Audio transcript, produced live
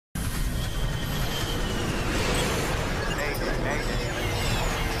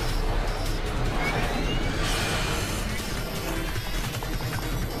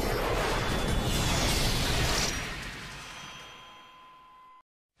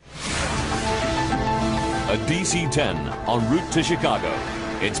A DC-10 en route to Chicago.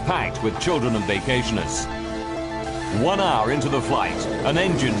 It's packed with children and vacationers. 1 hour into the flight, an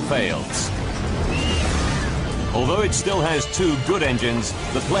engine fails. Although it still has 2 good engines,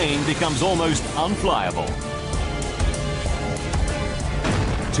 the plane becomes almost unflyable.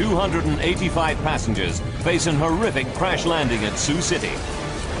 285 passengers face an horrific crash landing at Sioux City.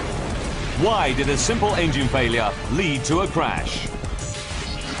 Why did a simple engine failure lead to a crash?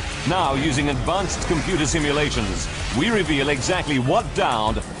 Now, using advanced computer simulations, we reveal exactly what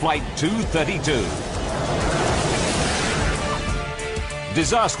downed Flight 232.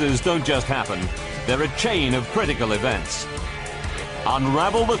 Disasters don't just happen, they're a chain of critical events.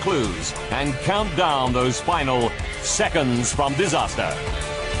 Unravel the clues and count down those final seconds from disaster.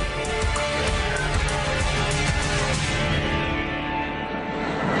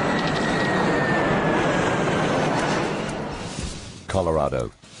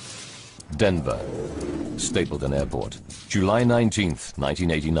 Colorado. Denver, Stapleton Airport, July 19th,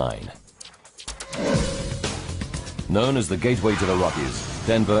 1989. Known as the gateway to the Rockies,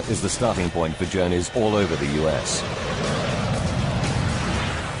 Denver is the starting point for journeys all over the U.S.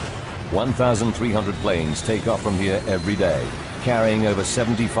 1,300 planes take off from here every day, carrying over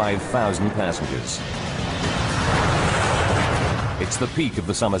 75,000 passengers. It's the peak of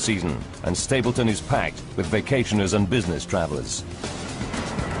the summer season, and Stapleton is packed with vacationers and business travelers.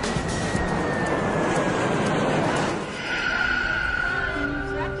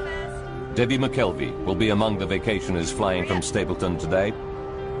 Debbie McKelvey will be among the vacationers flying from Stapleton today.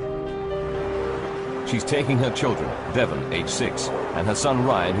 She's taking her children, Devon, age 6, and her son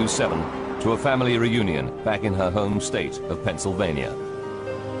Ryan, who's 7, to a family reunion back in her home state of Pennsylvania.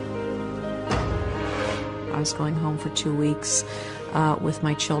 I was going home for 2 weeks with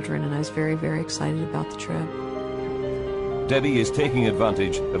my children, and I was very, very excited about the trip. Debbie is taking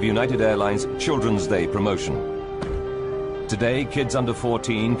advantage of United Airlines Children's Day promotion. Today, kids under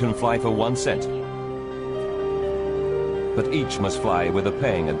 14 can fly for 1 cent. But each must fly with a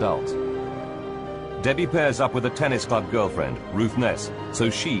paying adult. Debbie pairs up with a tennis club girlfriend, Ruth Ness, so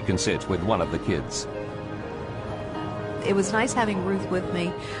she can sit with one of the kids. It was nice having Ruth with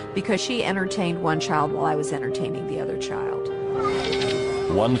me because she entertained one child while I was entertaining the other child.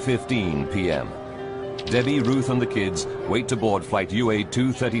 1:15 p.m. Debbie, Ruth, and the kids wait to board flight UA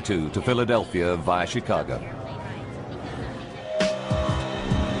 232 to Philadelphia via Chicago.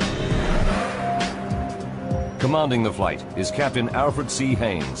 Commanding the flight is Captain Alfred C.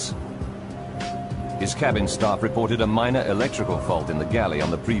 Haynes. His cabin staff reported a minor electrical fault in the galley on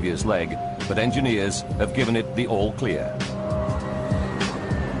the previous leg, but engineers have given it the all clear.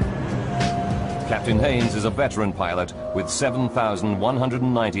 Captain Haynes is a veteran pilot with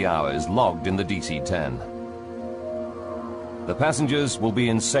 7,190 hours logged in the DC-10. The passengers will be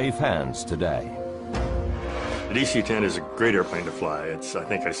in safe hands today. The DC-10 is a great airplane to fly. I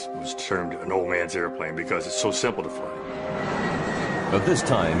think it was termed an old man's airplane because it's so simple to fly. At this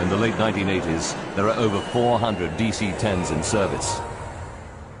time, in the late 1980s, there are over 400 DC-10s in service.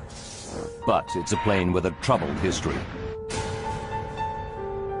 But it's a plane with a troubled history.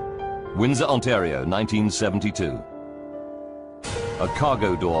 Windsor, Ontario, 1972. A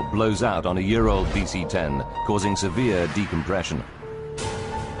cargo door blows out on a year-old DC-10, causing severe decompression.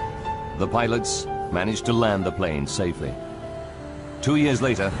 The pilots managed to land the plane safely. 2 years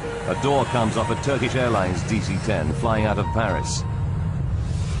later, a door comes off a Turkish Airlines DC-10 flying out of Paris.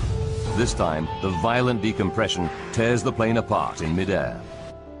 This time, the violent decompression tears the plane apart in midair.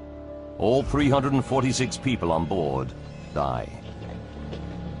 All 346 people on board die.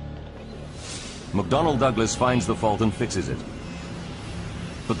 McDonnell Douglas finds the fault and fixes it.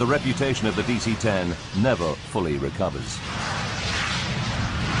 But the reputation of the DC-10 never fully recovers.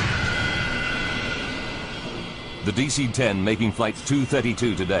 The DC-10 making flight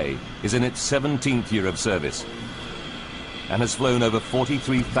 232 today is in its 17th year of service and has flown over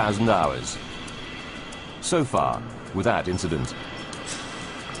 43,000 hours. So far, without incident.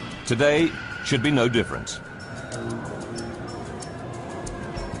 Today should be no different.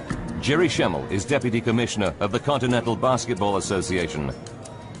 Jerry Schemmel is Deputy Commissioner of the Continental Basketball Association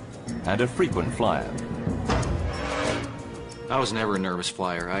and a frequent flyer. I was never a nervous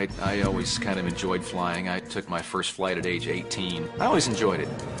flyer. I always kind of enjoyed flying. I took my first flight at age 18. I always enjoyed it.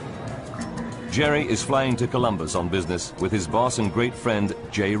 Jerry is flying to Columbus on business with his boss and great friend,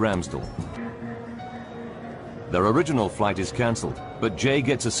 Jay Ramsdell. Their original flight is cancelled, but Jay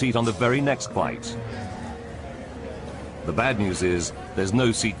gets a seat on the very next flight. The bad news is there's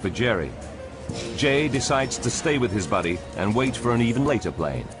no seat for Jerry. Jay decides to stay with his buddy and wait for an even later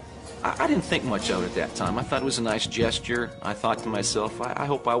plane. I didn't think much of it at that time. I thought it was a nice gesture. I thought to myself, I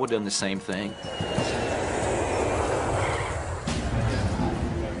hope I would have done the same thing.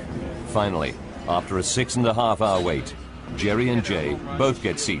 Finally, after a 6.5-hour wait, Jerry and Jay both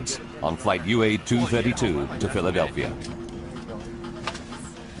get seats on flight UA 232 to Philadelphia.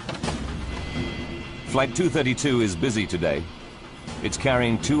 Flight 232 is busy today. It's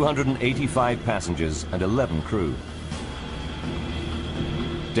carrying 285 passengers and 11 crew.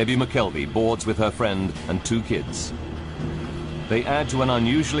 Debbie McKelvey boards with her friend and 2 kids. They add to an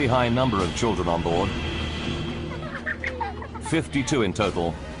unusually high number of children on board. 52 in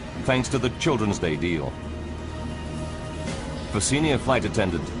total, thanks to the Children's Day deal. For senior flight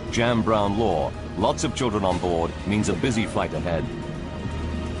attendant Jan Brown Law, lots of children on board means a busy flight ahead.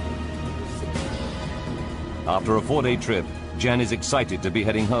 After a 4-day trip, Jan is excited to be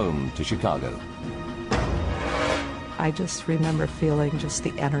heading home to Chicago. I just remember feeling just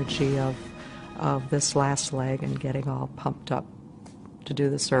the energy of this last leg and getting all pumped up to do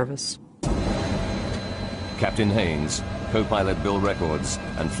the service. Captain Haynes, co-pilot Bill Records,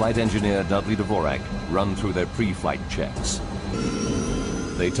 and flight engineer Dudley Dvorak run through their pre-flight checks.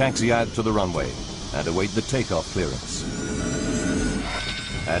 They taxi out to the runway and await the takeoff clearance.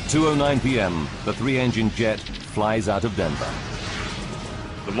 At 2:09 p.m., the 3-engine jet flies out of Denver.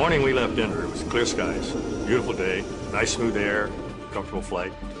 The morning we left Denver, it was clear skies, beautiful day, nice smooth air, comfortable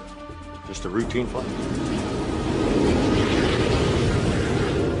flight, just a routine flight.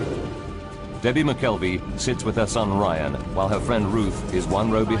 Debbie McKelvey sits with her son Ryan, while her friend Ruth is 1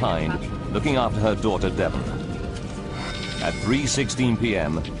 row behind, looking after her daughter Devon. At 3:16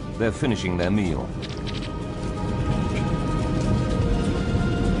 p.m., they're finishing their meal.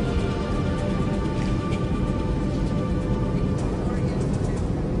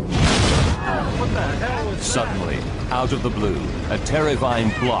 Suddenly, out of the blue, a terrifying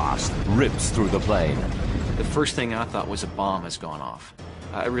blast rips through the plane. The first thing I thought was a bomb has gone off.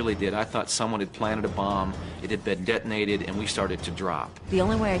 I really did. I thought someone had planted a bomb, it had been detonated, and we started to drop. The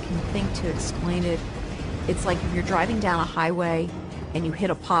only way I can think to explain it, it's like if you're driving down a highway and you hit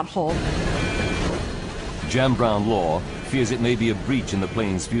a pothole. Jan Brown Law fears it may be a breach in the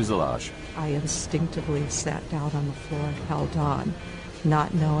plane's fuselage. I instinctively sat down on the floor and held on,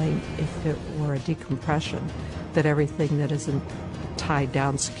 not knowing if it were a decompression, that everything that isn't tied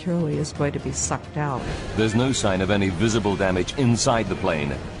down securely is going to be sucked out. There's no sign of any visible damage inside the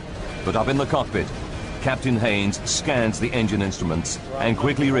plane. But up in the cockpit, Captain Haynes scans the engine instruments and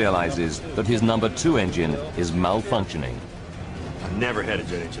quickly realizes that his number 2 engine is malfunctioning. I've never had a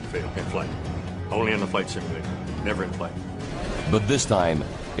jet engine fail in flight. Only in the flight simulator, never in flight. But this time,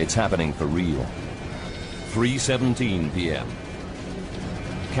 it's happening for real. 3:17 p.m.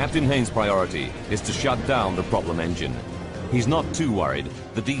 Captain Haynes' priority is to shut down the problem engine. He's not too worried.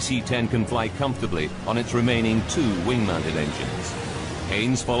 The DC-10 can fly comfortably on its remaining 2 wing-mounted engines.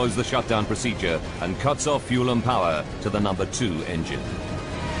 Haynes follows the shutdown procedure and cuts off fuel and power to the number 2 engine.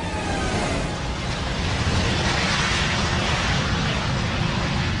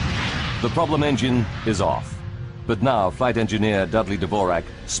 The problem engine is off. But now flight engineer Dudley Dvorak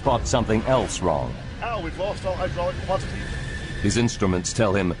spots something else wrong. We've lost our hydraulic quantity. His instruments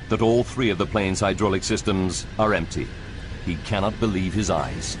tell him that all 3 of the plane's hydraulic systems are empty. He cannot believe his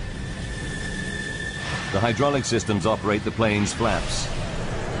eyes. The hydraulic systems operate the plane's flaps,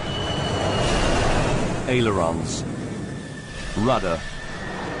 ailerons, rudder,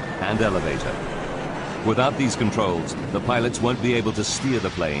 and elevator. Without these controls, the pilots won't be able to steer the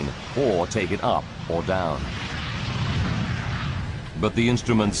plane or take it up or down. But the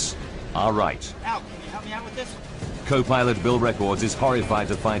instruments are right. Al, can you help me out with this? Co-pilot Bill Records is horrified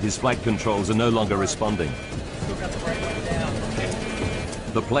to find his flight controls are no longer responding.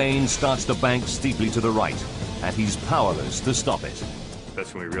 The plane starts to bank steeply to the right, and he's powerless to stop it.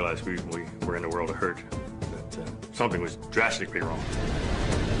 That's when we realized we were in a world of hurt, that something was drastically wrong.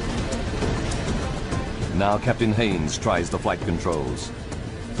 Now Captain Haynes tries the flight controls,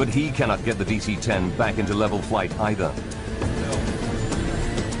 but he cannot get the DC-10 back into level flight either.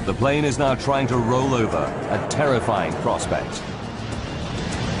 The plane is now trying to roll over, a terrifying prospect.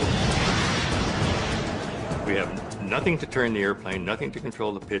 We have nothing to turn the airplane, nothing to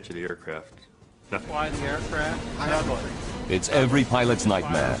control the pitch of the aircraft. Nothing. Fly the aircraft. It's every pilot's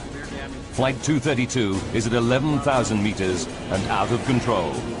nightmare. Flight 232 is at 11,000 meters and out of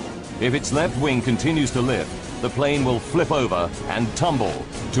control. If its left wing continues to lift, the plane will flip over and tumble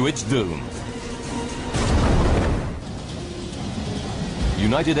to its doom.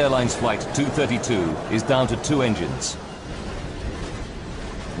 United Airlines Flight 232 is down to 2 engines.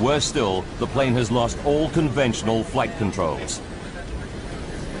 Worse still, the plane has lost all conventional flight controls.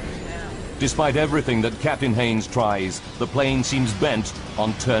 Despite everything that Captain Haynes tries, the plane seems bent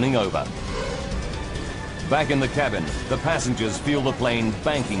on turning over. Back in the cabin, the passengers feel the plane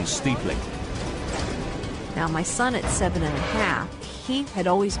banking steeply. Now, my son at 7½, he had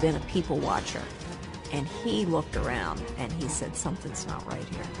always been a people watcher. And he looked around and he said, something's not right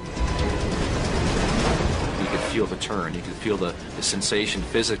here. You could feel the turn. You could feel the sensation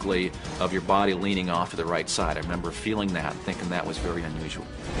physically of your body leaning off to the right side. I remember feeling that, thinking that was very unusual.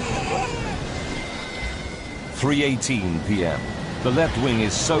 3:18 p.m. The left wing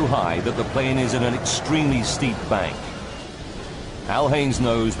is so high that the plane is in an extremely steep bank. Al Haynes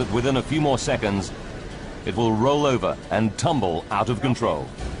knows that within a few more seconds, it will roll over and tumble out of control.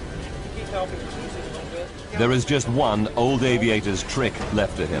 There is just one old aviator's trick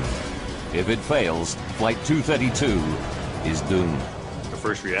left to him. If it fails, Flight 232 is doomed. The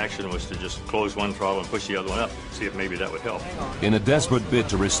first reaction was to just close one throttle and push the other one up, see if maybe that would help. In a desperate bid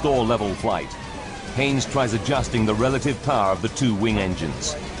to restore level flight, Haynes tries adjusting the relative power of the two wing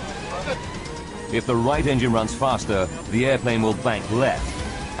engines. If the right engine runs faster, the airplane will bank left,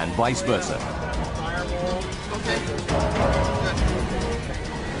 and vice versa.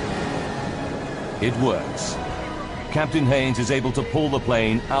 It works. Captain Haynes is able to pull the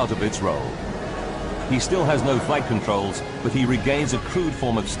plane out of its roll. He still has no flight controls, but he regains a crude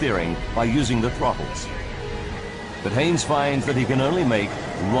form of steering by using the throttles. But Haynes finds that he can only make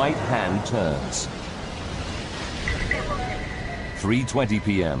right-hand turns. 3:20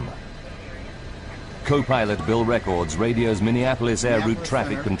 p.m. Co-pilot Bill Records radios Minneapolis Air Route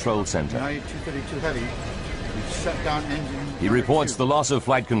Traffic Control Center. 232 heavy. We've shut down engine. He reports the loss of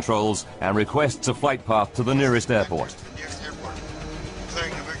flight controls and requests a flight path to the nearest airport.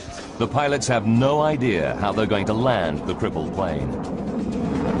 The pilots have no idea how they're going to land the crippled plane.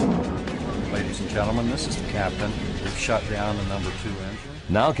 Ladies and gentlemen, this is the captain. We've shut down the number 2 engine.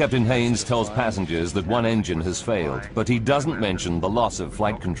 Now Captain Haynes tells passengers that one engine has failed, but he doesn't mention the loss of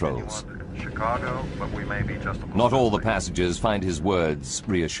flight controls. Chicago, but we may be just Not all the passengers find his words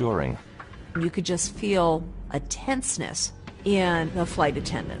reassuring. You could just feel a tenseness in the flight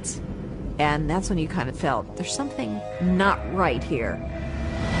attendants. And that's when you kind of felt there's something not right here.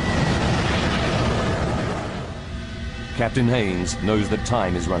 Captain Haynes knows that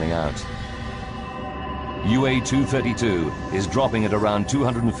time is running out. UA-232 is dropping at around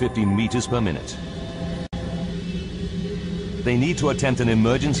 250 meters per minute. They need to attempt an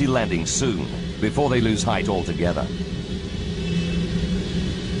emergency landing soon, before they lose height altogether.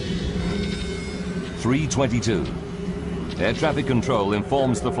 3:22. Air traffic control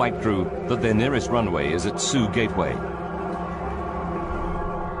informs the flight crew that their nearest runway is at Sioux Gateway.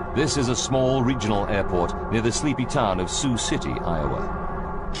 This is a small regional airport near the sleepy town of Sioux City, Iowa.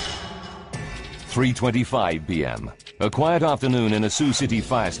 3:25 p.m. A quiet afternoon in a Sioux City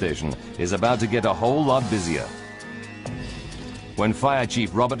fire station is about to get a whole lot busier. When Fire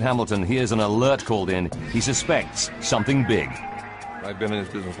Chief Robert Hamilton hears an alert called in, he suspects something big. I've been in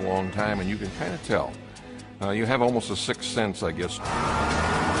this business a long time, and you can kind of tell. You have almost a sixth sense, I guess.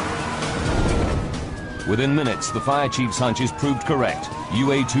 Within minutes, the fire chief's hunch is proved correct.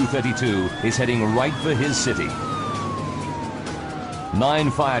 UA-232 is heading right for his city.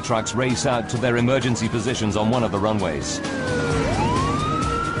 9 fire trucks race out to their emergency positions on one of the runways.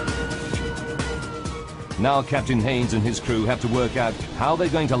 Now Captain Haynes and his crew have to work out how they're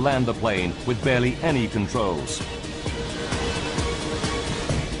going to land the plane with barely any controls.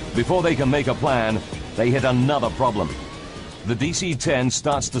 Before they can make a plan, they hit another problem. The DC-10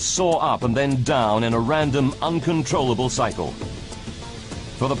 starts to soar up and then down in a random, uncontrollable cycle.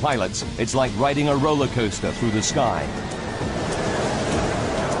 For the pilots, it's like riding a roller coaster through the sky.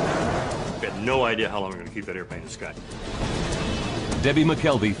 We had no idea how long we were going to keep that airplane in the sky. Debbie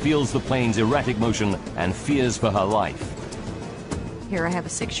McKelvey feels the plane's erratic motion and fears for her life. Here I have a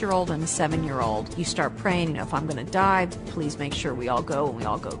 6-year-old and a 7-year-old. You start praying, you know, if I'm going to die, please make sure we all go and we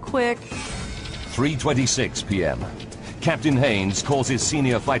all go quick. 3:26 p.m. Captain Haynes calls his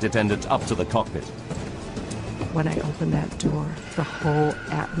senior flight attendant up to the cockpit. When I opened that door, the whole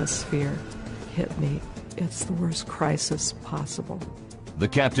atmosphere hit me. It's the worst crisis possible. The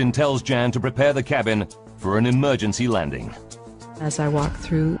captain tells Jan to prepare the cabin for an emergency landing. As I walked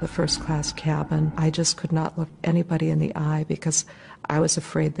through the first-class cabin, I just could not look anybody in the eye because I was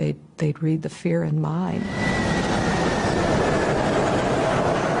afraid they'd read the fear in mine.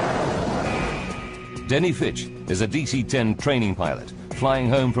 Denny Fitch is a DC-10 training pilot flying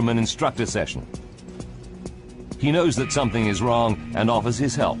home from an instructor session. He knows that something is wrong and offers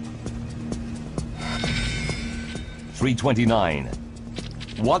his help. 3:29.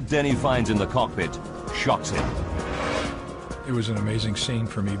 What Denny finds in the cockpit shocks him. It was an amazing scene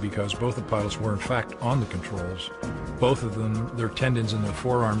for me because both the pilots were in fact on the controls. Both of them, their tendons in their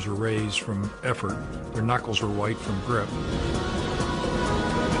forearms were raised from effort. Their knuckles were white from grip.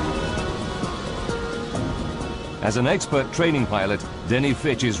 As an expert training pilot, Denny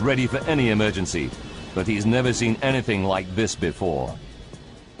Fitch is ready for any emergency, but he's never seen anything like this before.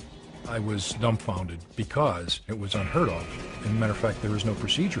 I was dumbfounded because it was unheard of. As a matter of fact, there was no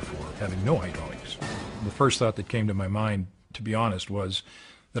procedure for it, having no hydraulics. The first thought that came to my mind, to be honest, was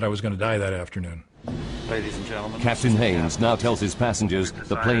that I was going to die that afternoon. Ladies and gentlemen, Captain Haynes now tells his passengers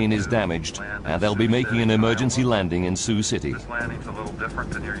the plane is damaged and they'll be making an emergency landing in Sioux City. This landing's a little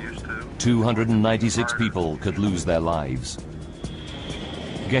different than you're used to. 296 people could lose their lives.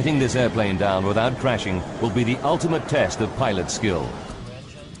 Getting this airplane down without crashing will be the ultimate test of pilot skill.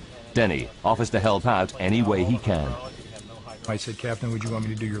 Denny offers to help out any way he can. I said, "Captain, would you want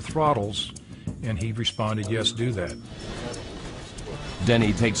me to do your throttles?" And he responded, "Yes, do that."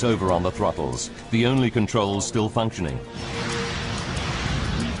 Denny takes over on the throttles, the only controls still functioning.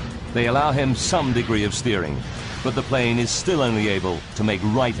 They allow him some degree of steering, but the plane is still only able to make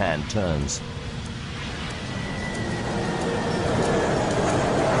right-hand turns.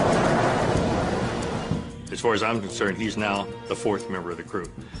 As far as I'm concerned, he's now the fourth member of the crew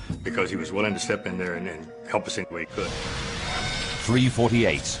because he was willing to step in there and help us any way he could.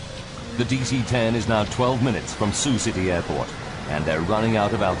 3:48. The DC-10 is now 12 minutes from Sioux City Airport, and they're running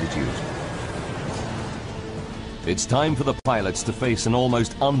out of altitude. It's time for the pilots to face an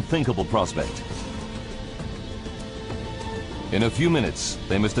almost unthinkable prospect. In a few minutes,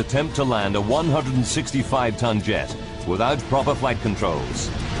 they must attempt to land a 165-ton jet without proper flight controls.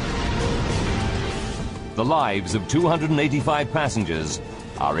 The lives of 285 passengers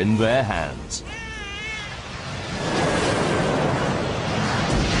are in their hands.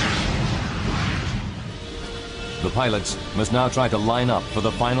 The pilots must now try to line up for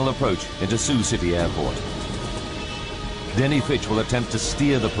the final approach into Sioux City Airport. Denny Fitch will attempt to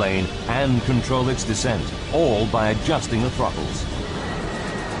steer the plane and control its descent, all by adjusting the throttles.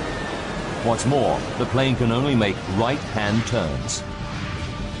 What's more, the plane can only make right-hand turns.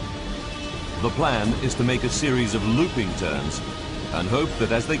 The plan is to make a series of looping turns and hope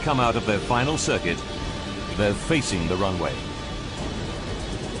that as they come out of their final circuit, they're facing the runway.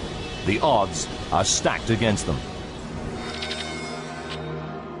 The odds are stacked against them.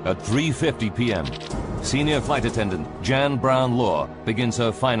 At 3:50 p.m., Senior Flight Attendant Jan Brown-Law begins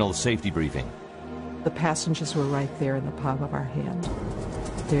her final safety briefing. The passengers were right there in the palm of our hand.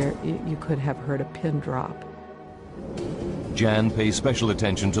 There, you could have heard a pin drop. Jan pays special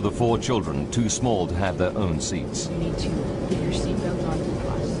attention to the 4 children too small to have their own seats. You need to get your seatbelt on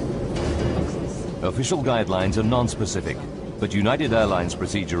plus. Official guidelines are non-specific, but United Airlines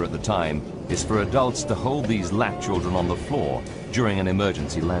procedure at the time is for adults to hold these lap children on the floor during an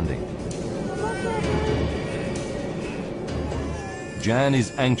emergency landing. Jan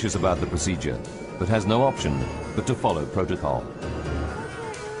is anxious about the procedure, but has no option but to follow protocol.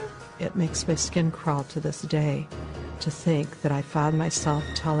 It makes my skin crawl to this day to think that I found myself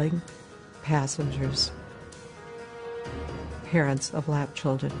telling passengers, parents of lap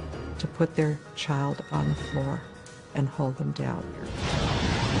children, to put their child on the floor and hold them down.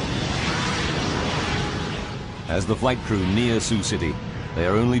 As the flight crew near Sioux City, they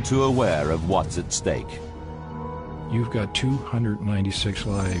are only too aware of what's at stake. You've got 296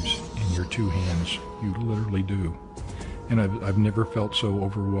 lives in your 2 hands. You literally do. And I've never felt so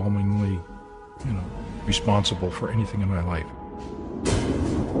overwhelmingly, responsible for anything in my life.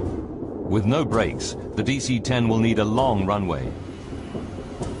 With no brakes, the DC-10 will need a long runway.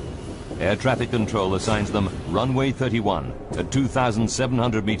 Air traffic control assigns them runway 31 at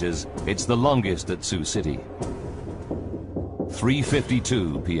 2,700 meters. It's the longest at Sioux City.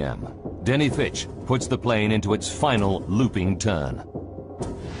 3:52 p.m. Denny Fitch puts the plane into its final looping turn.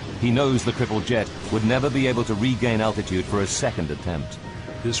 He knows the crippled jet would never be able to regain altitude for a second attempt.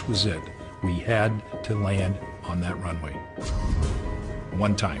 This was it. We had to land on that runway.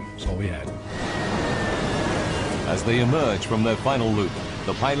 One time, that's all we had. As they emerge from their final loop,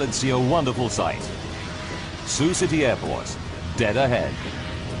 the pilots see a wonderful sight. Sioux City Airport, dead ahead.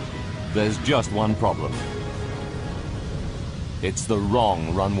 There's just one problem. It's the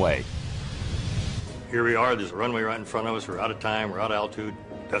wrong runway. Here we are, there's a runway right in front of us, we're out of time, we're out of altitude,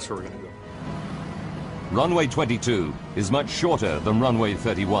 that's where we're gonna go. Runway 22 is much shorter than runway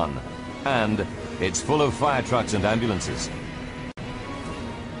 31, and it's full of fire trucks and ambulances.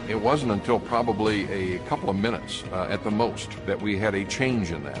 It wasn't until probably a couple of minutes at the most that we had a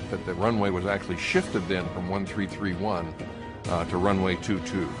change in that the runway was actually shifted then from 1331 to runway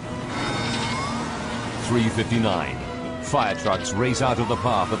 22. 3:59. Fire trucks race out of the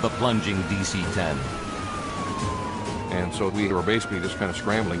path of the plunging DC-10. And so we were basically just kind of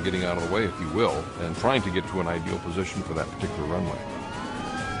scrambling, getting out of the way, if you will, and trying to get to an ideal position for that particular runway.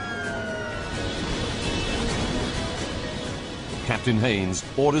 Captain Haynes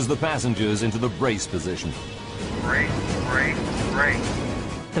orders the passengers into the brace position. Brace, brace, brace.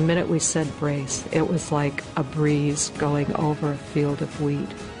 The minute we said brace, it was like a breeze going over a field of wheat.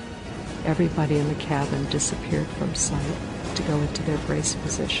 Everybody in the cabin disappeared from sight to go into their brace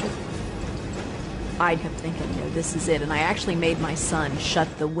position. I kept thinking, this is it. And I actually made my son shut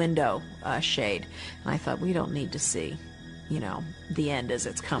the window shade. And I thought, we don't need to see, the end as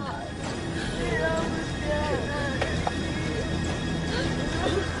it's coming.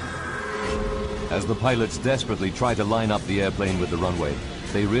 As the pilots desperately try to line up the airplane with the runway,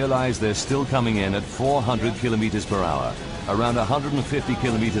 they realize they're still coming in at 400 kilometers per hour, around 150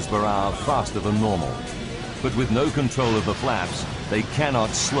 kilometers per hour faster than normal. But with no control of the flaps, they cannot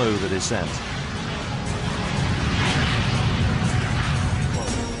slow the descent.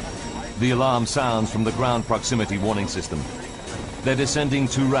 The alarm sounds from the ground proximity warning system. They're descending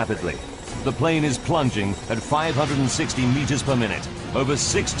too rapidly. The plane is plunging at 560 meters per minute, over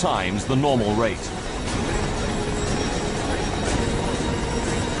 6 times the normal rate.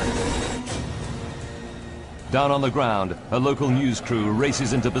 Down on the ground, a local news crew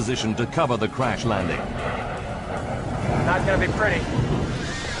races into position to cover the crash landing. Not gonna be pretty.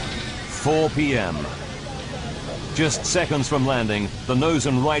 4 p.m. Just seconds from landing, the nose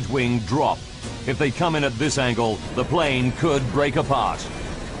and right wing drop. If they come in at this angle, the plane could break apart.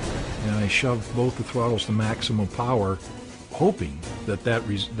 And I shoved both the throttles to maximum power, hoping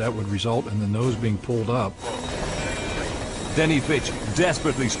that would result in the nose being pulled up. Denny Fitch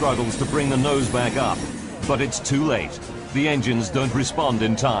desperately struggles to bring the nose back up, but it's too late. The engines don't respond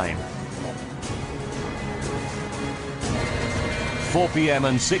in time. 4 p.m.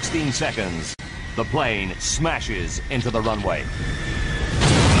 and 16 seconds. The plane smashes into the runway.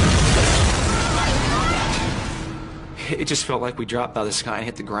 It just felt like we dropped out of the sky and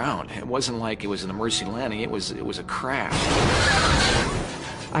hit the ground. It wasn't like it was an emergency landing. It was a crash.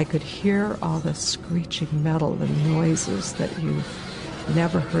 I could hear all the screeching metal and noises that you've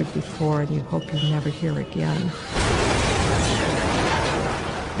never heard before and you hope you never hear again.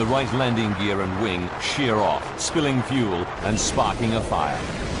 The right landing gear and wing shear off, spilling fuel and sparking a fire.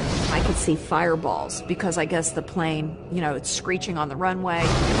 I could see fireballs because I guess the plane, it's screeching on the runway.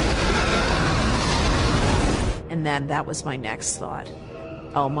 And then that was my next thought.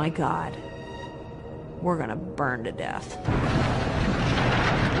 Oh my God, we're gonna burn to death.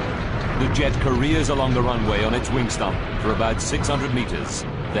 The jet careers along the runway on its wing stump for about 600 meters,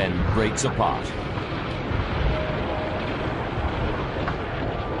 then breaks apart.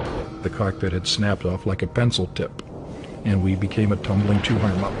 The cockpit had snapped off like a pencil tip, and we became a tumbling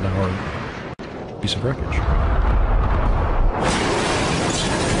 200-mile-an-hour piece of wreckage.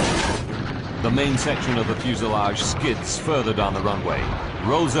 The main section of the fuselage skids further down the runway,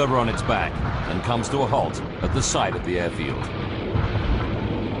 rolls over on its back, and comes to a halt at the side of the airfield.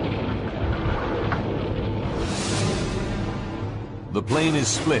 The plane is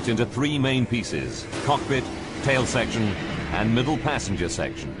split into 3 main pieces: cockpit, tail section, and middle passenger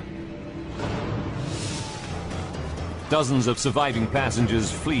section. Dozens of surviving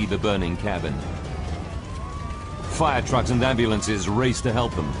passengers flee the burning cabin. Fire trucks and ambulances race to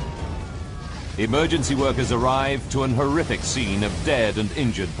help them. Emergency workers arrive to an horrific scene of dead and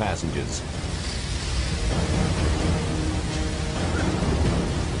injured passengers.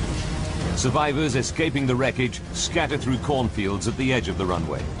 Survivors escaping the wreckage scatter through cornfields at the edge of the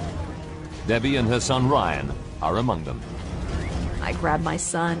runway. Debbie and her son Ryan are among them. I grabbed my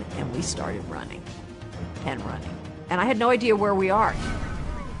son and we started running and running. And I had no idea where we are.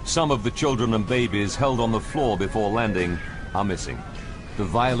 Some of the children and babies held on the floor before landing are missing. The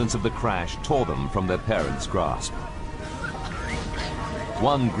violence of the crash tore them from their parents' grasp.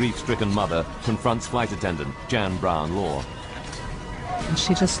 One grief-stricken mother confronts flight attendant Jan Brown-Law. And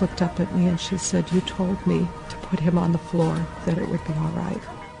she just looked up at me and she said, "You told me to put him on the floor, that it would be all right."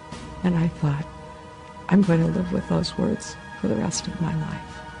 And I thought, I'm going to live with those words for the rest of my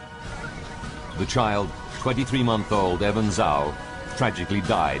life. The child, 23-month-old Evan Zhao, tragically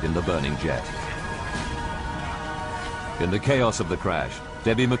died in the burning jet. In the chaos of the crash,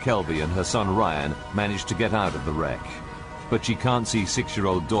 Debbie McKelvey and her son Ryan managed to get out of the wreck. But she can't see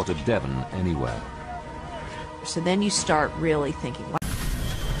 6-year-old daughter Devon anywhere. So then you start really thinking, wow.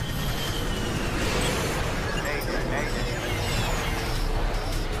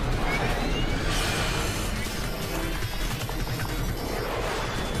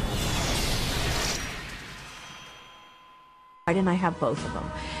 And I have both of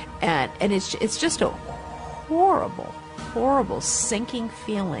them. And it's just a horrible, horrible sinking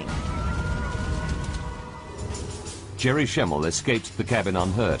feeling. Jerry Schemmel escaped the cabin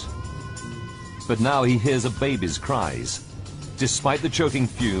unhurt. But now he hears a baby's cries. Despite the choking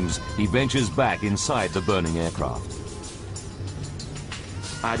fumes, he ventures back inside the burning aircraft.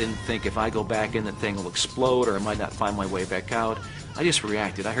 I didn't think if I go back in, the thing will explode or I might not find my way back out. I just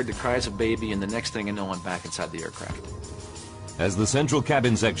reacted. I heard the cries of baby, and the next thing I know, I'm back inside the aircraft. As the central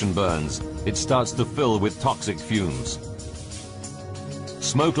cabin section burns, it starts to fill with toxic fumes.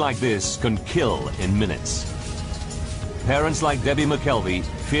 Smoke like this can kill in minutes. Parents like Debbie McKelvey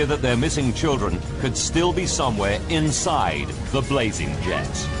fear that their missing children could still be somewhere inside the blazing jet.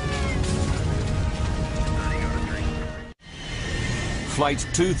 Flight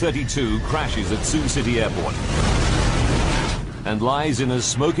 232 crashes at Sioux City Airport and lies in a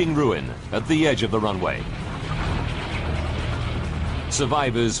smoking ruin at the edge of the runway.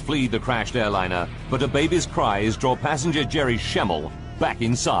 Survivors flee the crashed airliner, but a baby's cries draw passenger Jerry Schemmel back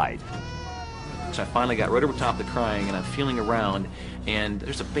inside. So I finally got right over top of the crying, and I'm feeling around, and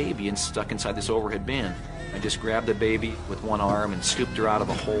there's a baby stuck inside this overhead bin. I just grabbed the baby with one arm and scooped her out of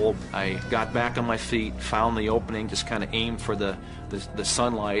a hole. I got back on my feet, found the opening, just kind of aimed for the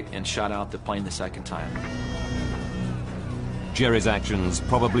sunlight, and shot out the plane the second time. Jerry's actions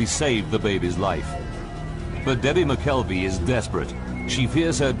probably saved the baby's life. But Debbie McKelvey is desperate. She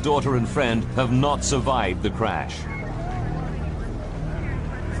fears her daughter and friend have not survived the crash.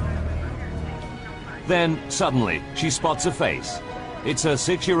 Then, suddenly, she spots a face. It's her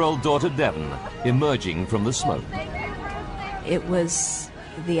 6-year-old daughter, Devon, emerging from the smoke. It was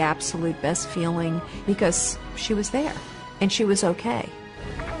the absolute best feeling because she was there, and she was okay.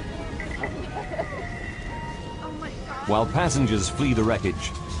 While passengers flee the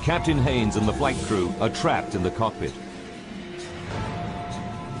wreckage, Captain Haynes and the flight crew are trapped in the cockpit.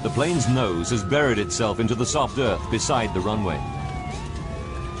 The plane's nose has buried itself into the soft earth beside the runway.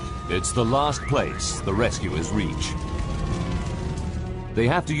 It's the last place the rescuers reach. They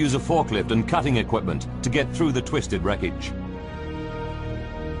have to use a forklift and cutting equipment to get through the twisted wreckage.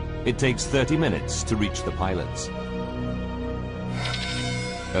 It takes 30 minutes to reach the pilots.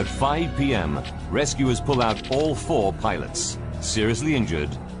 At 5 p.m., rescuers pull out all 4 pilots, seriously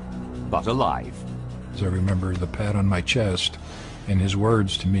injured, but alive. I remember the pat on my chest, and his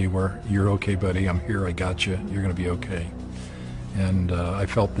words to me were, "You're okay, buddy, I'm here, I got you, you're going to be okay." And I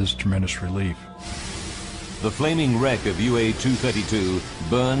felt this tremendous relief. The flaming wreck of UA-232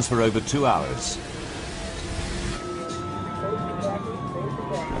 burns for over 2 hours.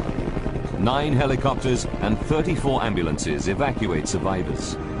 9 helicopters and 34 ambulances evacuate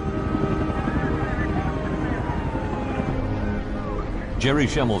survivors. Jerry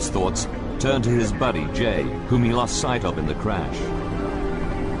Schemmel's thoughts turn to his buddy, Jay, whom he lost sight of in the crash.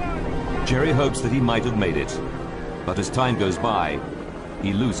 Jerry hopes that he might have made it, but as time goes by,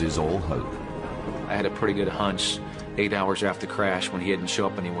 he loses all hope. I had a pretty good hunch 8 hours after the crash, when he didn't show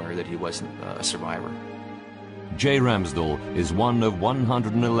up anywhere, that he wasn't a survivor. Jay Ramsdell is one of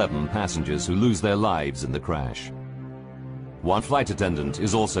 111 passengers who lose their lives in the crash. 1 flight attendant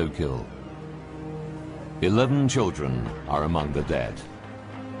is also killed. 11 children are among the dead.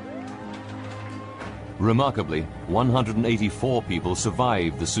 Remarkably, 184 people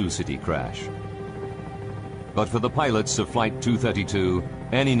survived the Sioux City crash. But for the pilots of Flight 232,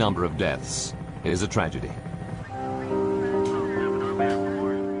 any number of deaths is a tragedy.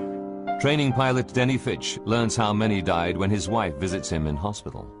 Training pilot Denny Fitch learns how many died when his wife visits him in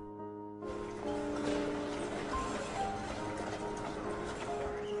hospital.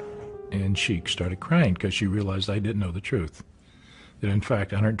 And she started crying because she realized I didn't know the truth. That in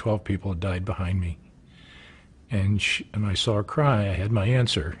fact 112 people had died behind me. And I saw her cry. I had my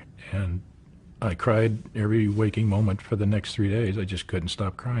answer. And I cried every waking moment for the next 3 days. I just couldn't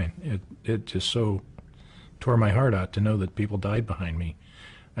stop crying. It just so tore my heart out to know that people died behind me.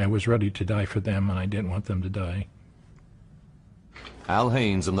 I was ready to die for them, and I didn't want them to die. Al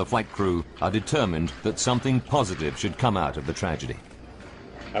Haynes and the flight crew are determined that something positive should come out of the tragedy.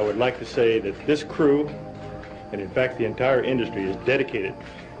 I would like to say that this crew, and in fact the entire industry, is dedicated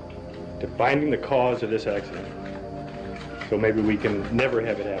to finding the cause of this accident. So maybe we can never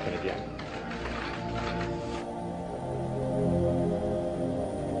have it happen again.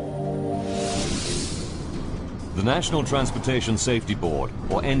 The National Transportation Safety Board,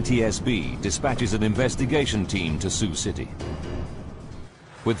 or NTSB, dispatches an investigation team to Sioux City.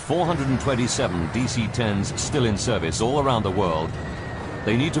 With 427 DC-10s still in service all around the world,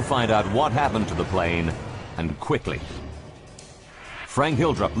 they need to find out what happened to the plane, and quickly. Frank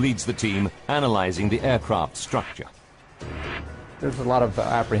Hildrup leads the team analyzing the aircraft structure. There's a lot of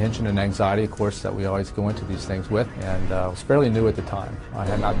apprehension and anxiety, of course, that we always go into these things with, and I was fairly new at the time. I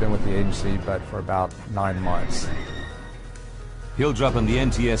had not been with the agency but for about 9 months. Hildrup and the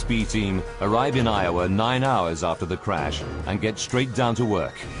NTSB team arrive in Iowa 9 hours after the crash and get straight down to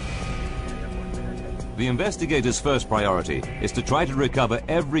work. The investigators' first priority is to try to recover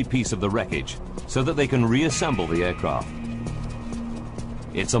every piece of the wreckage so that they can reassemble the aircraft.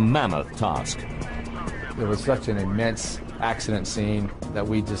 It's a mammoth task. It was such an immense accident scene that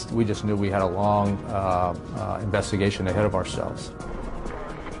we just knew we had a long investigation ahead of ourselves.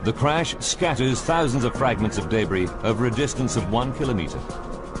 The crash scatters thousands of fragments of debris over a distance of 1 kilometer.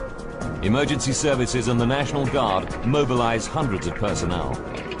 Emergency services and the National Guard mobilize hundreds of personnel.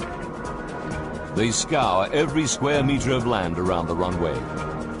 They scour every square meter of land around the runway.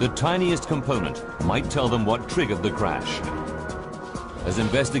 The tiniest component might tell them what triggered the crash. As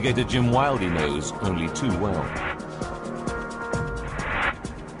investigator Jim Wildey knows only too well.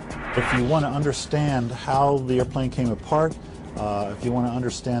 If you want to understand how the airplane came apart, if you want to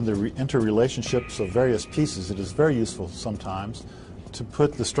understand the interrelationships of various pieces, it is very useful sometimes to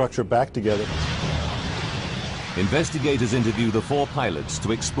put the structure back together. Investigators interview the 4 pilots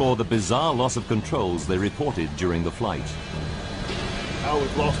to explore the bizarre loss of controls they reported during the flight. Now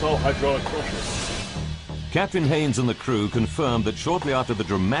we've lost all hydraulic pressure. Captain Haynes and the crew confirmed that shortly after the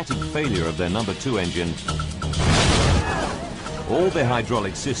dramatic failure of their number 2 engine, all their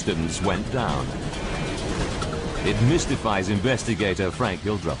hydraulic systems went down. It mystifies investigator Frank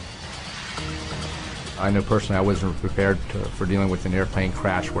Hildrup. I know personally I wasn't prepared for dealing with an airplane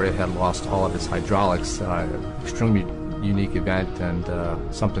crash where it had lost all of its hydraulics. Extremely unique event and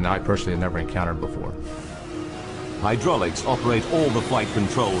something I personally had never encountered before. Hydraulics operate all the flight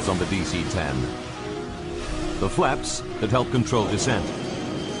controls on the DC-10. The flaps that help control descent.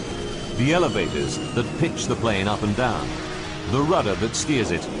 The elevators that pitch the plane up and down. The rudder that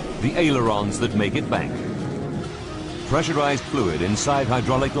steers it. The ailerons that make it bank. Pressurized fluid inside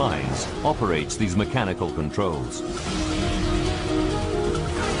hydraulic lines operates these mechanical controls.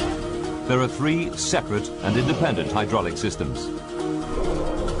 There are 3 separate and independent hydraulic systems.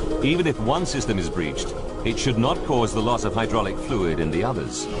 Even if one system is breached, it should not cause the loss of hydraulic fluid in the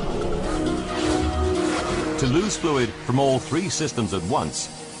others. To lose fluid from all 3 systems at once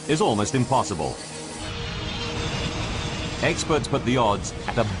is almost impossible. Experts put the odds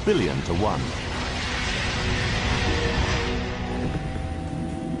at 1 billion to 1.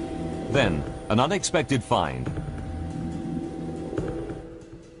 Then, an unexpected find.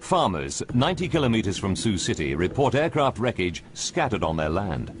 Farmers 90 kilometers from Sioux City report aircraft wreckage scattered on their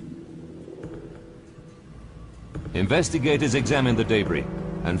land. Investigators examine the debris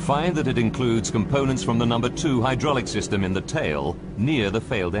and find that it includes components from the number 2 hydraulic system in the tail near the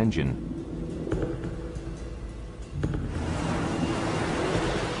failed engine.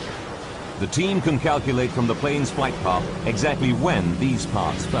 The team can calculate from the plane's flight path exactly when these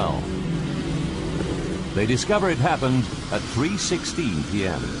parts fell. They discover it happened at 3:16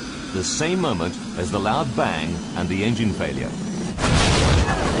 p.m., the same moment as the loud bang and the engine failure.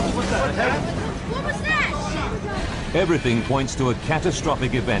 What was that? Everything points to a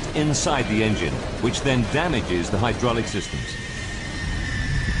catastrophic event inside the engine, which then damages the hydraulic systems.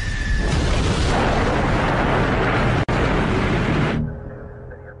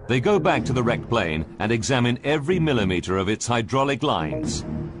 They go back to the wrecked plane and examine every millimeter of its hydraulic lines.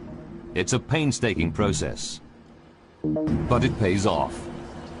 It's a painstaking process, but it pays off.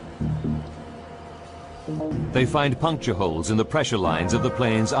 They find puncture holes in the pressure lines of the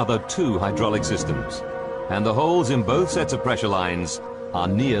plane's other 2 hydraulic systems, and the holes in both sets of pressure lines are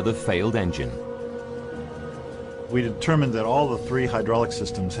near the failed engine. We determined that all the 3 hydraulic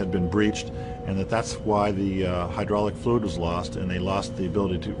systems had been breached, and that's why the hydraulic fluid was lost, and they lost the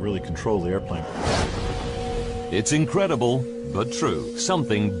ability to really control the airplane. It's incredible, but true.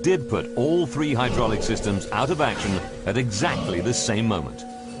 Something did put all 3 hydraulic systems out of action at exactly the same moment.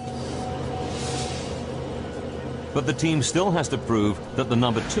 But the team still has to prove that the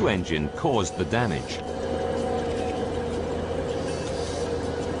number 2 engine caused the damage.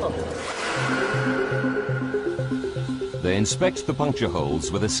 They inspect the puncture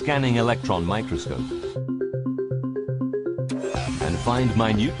holes with a scanning electron microscope and find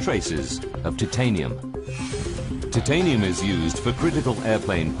minute traces of titanium. Titanium is used for critical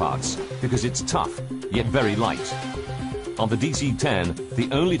airplane parts because it's tough, yet very light. On the DC-10, the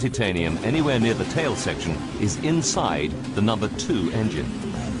only titanium anywhere near the tail section is inside the number 2 engine.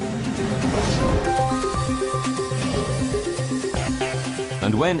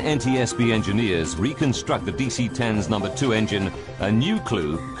 And when NTSB engineers reconstruct the DC-10's number 2 engine, a new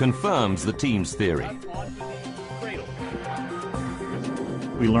clue confirms the team's theory.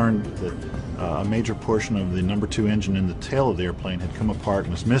 We learned that a major portion of the number 2 engine in the tail of the airplane had come apart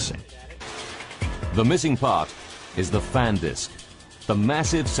and was missing. The missing part is the fan disc, the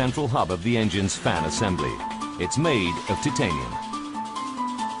massive central hub of the engine's fan assembly. It's made of titanium.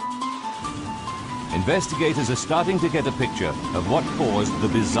 Investigators are starting to get a picture of what caused the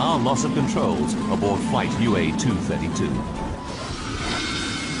bizarre loss of controls aboard flight UA-232.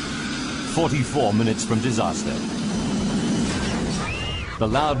 44 minutes from disaster. The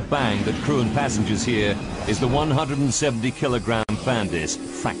loud bang that crew and passengers hear is the 170-kilogram fan disc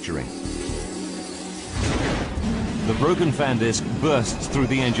fracturing. The broken fan disc bursts through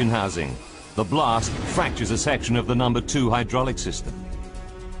the engine housing. The blast fractures a section of the number 2 hydraulic system.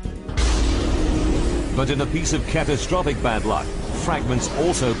 But in a piece of catastrophic bad luck, fragments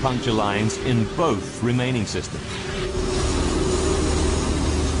also puncture lines in both remaining systems.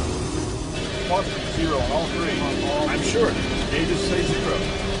 Positive 0 on all 3. I'm sure. Gauges say 0.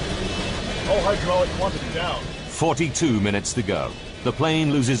 All hydraulic quantity down. 42 minutes to go. The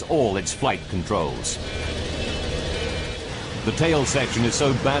plane loses all its flight controls. The tail section is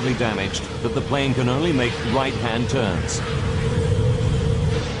so badly damaged that the plane can only make right-hand turns.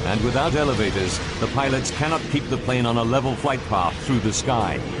 And without elevators, the pilots cannot keep the plane on a level flight path through the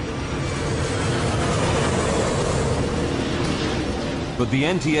sky. But the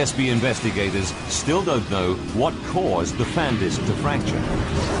NTSB investigators still don't know what caused the fan disc to fracture.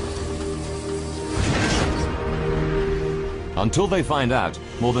 Until they find out,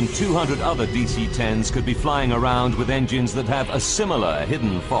 more than 200 other DC-10s could be flying around with engines that have a similar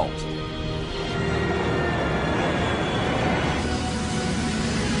hidden fault.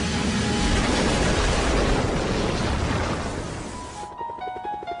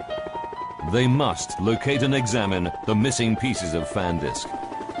 They must locate and examine the missing pieces of fan disc.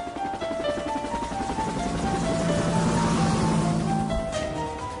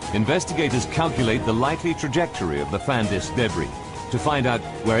 Investigators calculate the likely trajectory of the fan disc debris to find out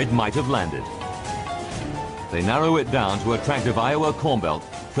where it might have landed. They narrow it down to a tract of Iowa corn belt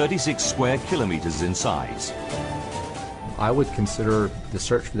 36 square kilometers in size. I would consider the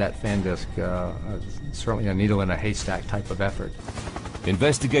search for that fan disc certainly a needle in a haystack type of effort.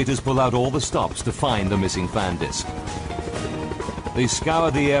 Investigators pull out all the stops to find the missing fan disc. They scour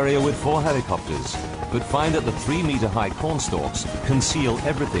the area with 4 helicopters, but find that the 3-meter-high cornstalks conceal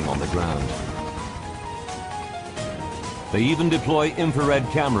everything on the ground. They even deploy infrared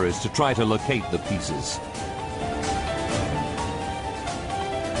cameras to try to locate the pieces.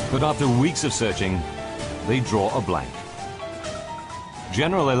 But after weeks of searching, they draw a blank.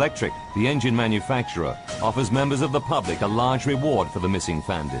 General Electric, the engine manufacturer, offers members of the public a large reward for the missing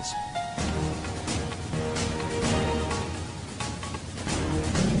fan disc.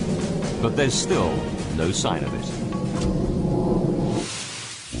 But there's still no sign of it.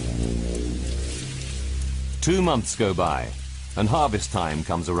 2 months go by, and harvest time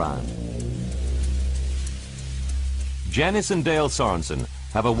comes around. Janice and Dale Sorensen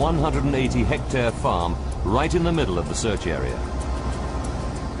have a 180-hectare farm right in the middle of the search area.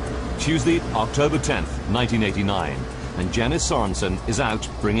 Tuesday, October 10th, 1989, and Janice Sorensen is out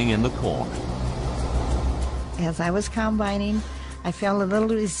bringing in the corn. As I was combining, I felt a little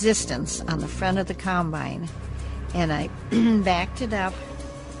resistance on the front of the combine, and I backed it up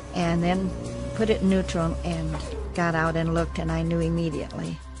and then put it in neutral and got out and looked, and I knew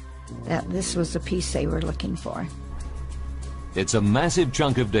immediately that this was the piece they were looking for. It's a massive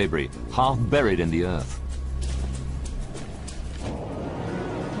chunk of debris, half buried in the earth.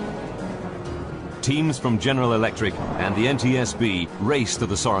 Teams from General Electric and the NTSB race to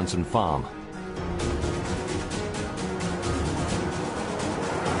the Sorensen farm.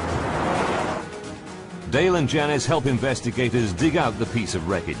 Dale and Janice help investigators dig out the piece of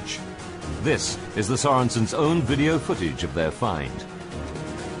wreckage. This is the Sorensens' own video footage of their find.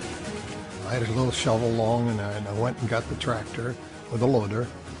 I had a little shovel long, and I went and got the tractor with a loader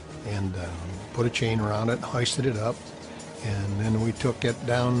and put a chain around it, hoisted it up, and then we took it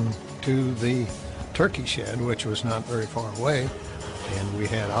down to the turkey shed, which was not very far away, and we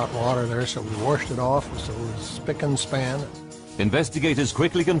had hot water there, so we washed it off, so it was spick and span. Investigators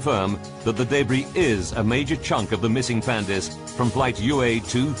quickly confirm that the debris is a major chunk of the missing fan disc from flight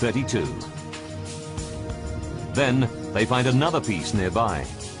UA-232. Then they find another piece nearby.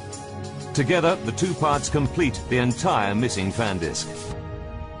 Together, the 2 parts complete the entire missing fan disc.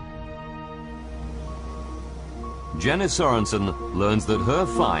 Janice Sorensen learns that her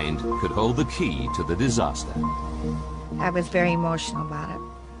find could hold the key to the disaster. I was very emotional about it.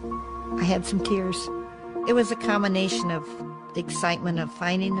 I had some tears. It was a combination of the excitement of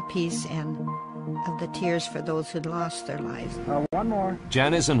finding the piece and of the tears for those who'd lost their lives. One more.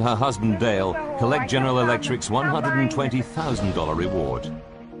 Janice and her husband Dale collect General Electric's $120,000 reward.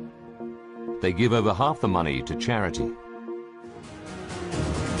 They give over half the money to charity.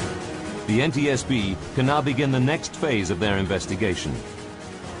 The NTSB can now begin the next phase of their investigation.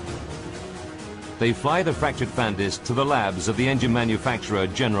 They fly the fractured fan disc to the labs of the engine manufacturer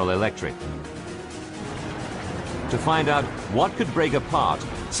General Electric to find out what could break apart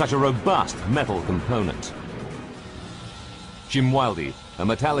such a robust metal component. Jim Wildey, a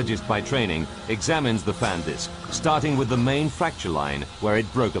metallurgist by training, examines the fan disc, starting with the main fracture line where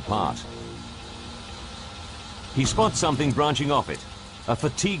it broke apart. He spots something branching off it, a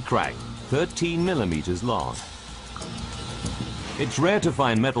fatigue crack 13 millimeters long. It's rare to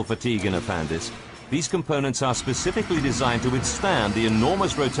find metal fatigue in a fan disc. These components are specifically designed to withstand the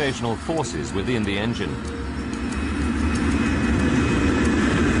enormous rotational forces within the engine.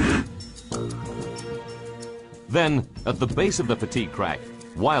 Then, at the base of the fatigue crack,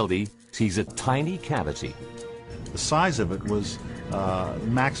 Wildey sees a tiny cavity. The size of it was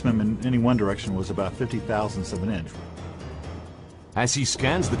maximum in any one direction was about 50 thousandths of an inch. As he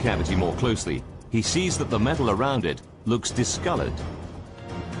scans the cavity more closely, he sees that the metal around it looks discolored.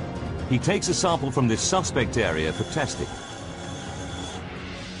 He takes a sample from this suspect area for testing.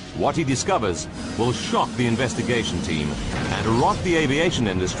 What he discovers will shock the investigation team and rock the aviation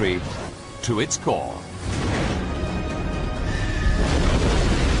industry to its core.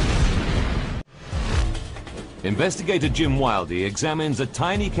 Investigator Jim Wildey examines a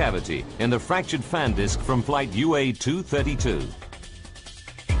tiny cavity in the fractured fan disc from flight UA-232.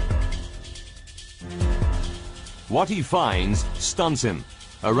 What he finds stuns him.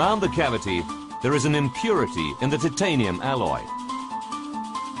 Around the cavity, there is an impurity in the titanium alloy.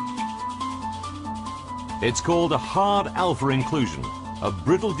 It's called a hard alpha inclusion, a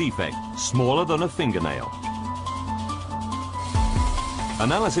brittle defect smaller than a fingernail.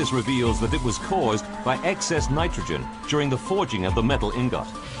 Analysis reveals that it was caused by excess nitrogen during the forging of the metal ingot.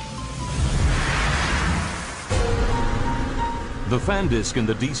 The fan disc in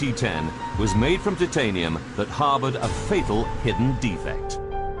the DC-10 was made from titanium that harbored a fatal hidden defect.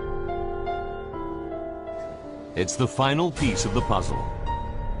 It's the final piece of the puzzle.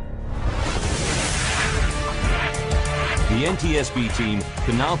 The NTSB team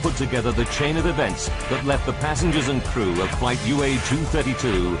can now put together the chain of events that left the passengers and crew of flight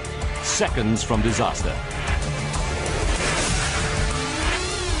UA-232 seconds from disaster.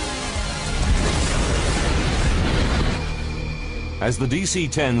 As the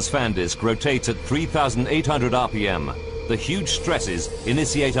DC-10's fan disc rotates at 3,800 RPM, the huge stresses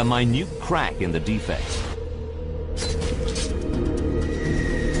initiate a minute crack in the defect.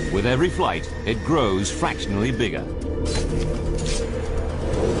 With every flight, it grows fractionally bigger.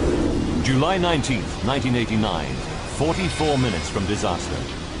 July 19th, 1989, 44 minutes from disaster.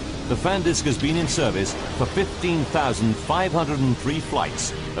 The fan disc has been in service for 15,503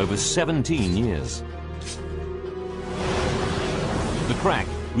 flights over 17 years. The crack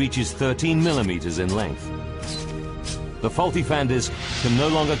reaches 13 millimeters in length. The faulty fan disc can no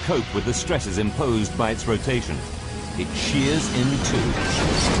longer cope with the stresses imposed by its rotation. It shears in two.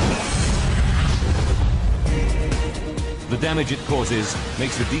 The damage it causes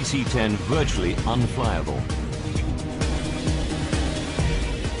makes the DC-10 virtually unflyable.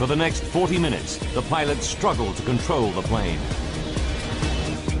 For the next 40 minutes, the pilots struggle to control the plane.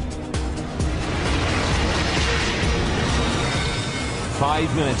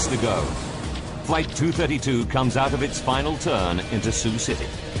 Five minutes to go. Flight 232 comes out of its final turn into Sioux City.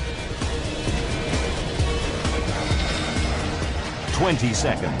 20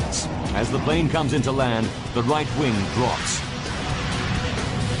 seconds. As the plane comes into land, the right wing drops.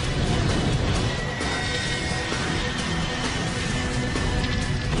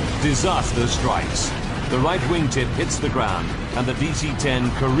 Disaster strikes. The right wingtip hits the ground, and the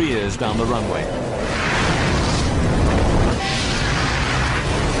DC-10 careers down the runway.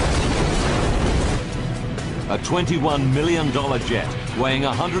 A $21 million jet weighing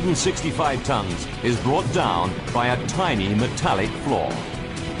 165 tons is brought down by a tiny metallic flaw.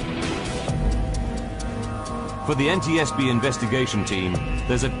 For the NTSB investigation team,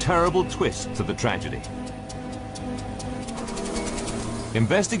 there's a terrible twist to the tragedy.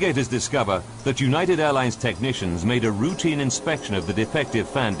 Investigators discover that United Airlines technicians made a routine inspection of the defective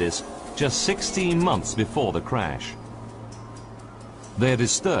fan disc just 16 months before the crash. They're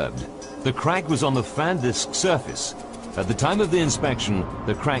disturbed. The crack was on the fan disc surface. At the time of the inspection,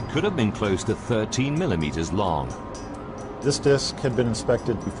 the crack could have been close to 13 millimeters long. This disc had been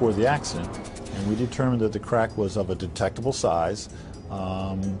inspected before the accident, and we determined that the crack was of a detectable size,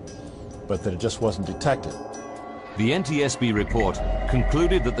 but that it just wasn't detected. The NTSB report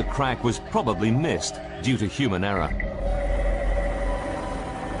concluded that the crack was probably missed due to human error.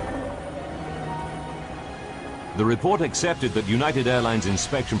 The report accepted that United Airlines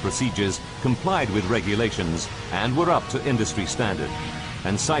inspection procedures complied with regulations and were up to industry standard,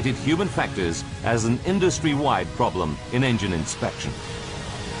 and cited human factors as an industry-wide problem in engine inspection.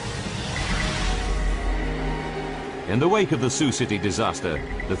 In the wake of the Sioux City disaster,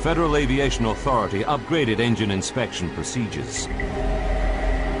 the Federal Aviation Authority upgraded engine inspection procedures.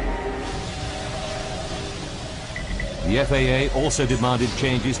 The FAA also demanded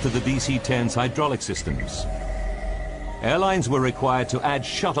changes to the DC-10's hydraulic systems. Airlines were required to add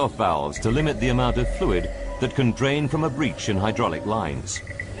shut-off valves to limit the amount of fluid that can drain from a breach in hydraulic lines.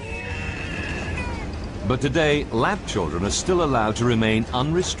 But today, lab children are still allowed to remain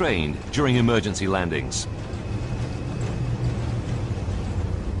unrestrained during emergency landings.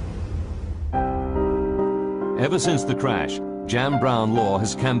 Ever since the crash, Jan Brown Law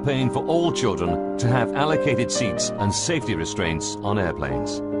has campaigned for all children to have allocated seats and safety restraints on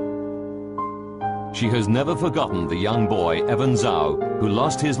airplanes. She has never forgotten the young boy, Evan Zhao, who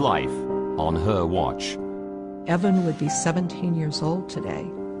lost his life on her watch. Evan would be 17 years old today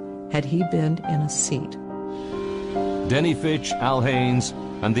had he been in a seat. Denny Fitch, Al Haynes,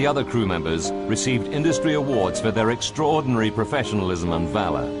 and the other crew members received industry awards for their extraordinary professionalism and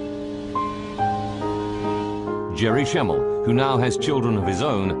valor. Jerry Schemmel, who now has children of his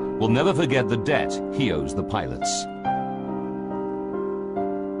own, will never forget the debt he owes the pilots.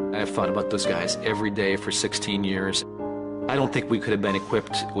 I've thought about those guys every day for 16 years. I don't think we could have been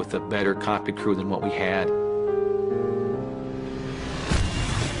equipped with a better cockpit crew than what we had.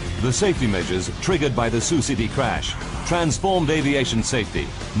 The safety measures triggered by the Sioux City crash transformed aviation safety,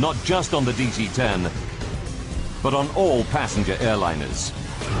 not just on the DC-10, but on all passenger airliners.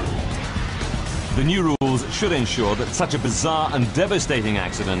 The new rules should ensure that such a bizarre and devastating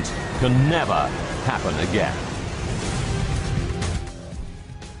accident can never happen again.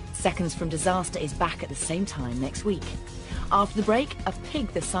 Seconds from Disaster is back at the same time next week. After the break, a pig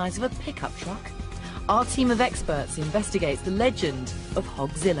the size of a pickup truck. Our team of experts investigates the legend of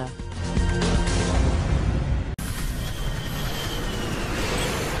Hogzilla.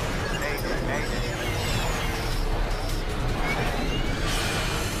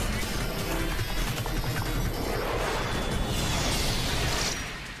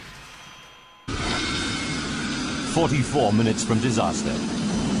 "44 minutes from disaster.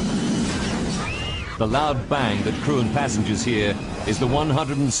 The loud bang that crew and passengers hear is the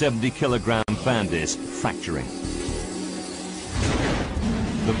 170-kilogram fan disc fracturing.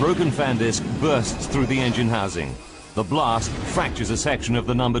 The broken fan disc bursts through the engine housing. The blast fractures a section of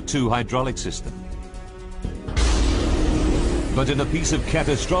the number 2 hydraulic system. But in a piece of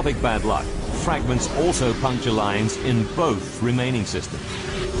catastrophic bad luck, fragments also puncture lines in both remaining systems.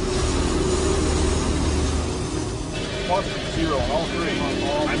 Quantity 0 on all 3.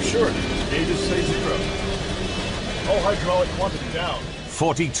 I'm sure. Gauges say 0. All hydraulic quantity down.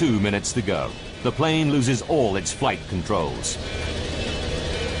 42 minutes to go. The plane loses all its flight controls.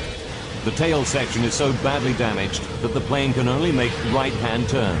 The tail section is so badly damaged that the plane can only make right-hand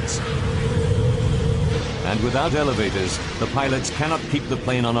turns. And without elevators, the pilots cannot keep the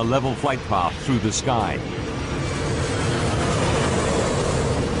plane on a level flight path through the sky.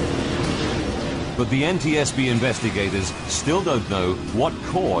 But the NTSB investigators still don't know what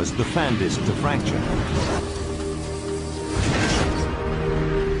caused the fan disc to fracture.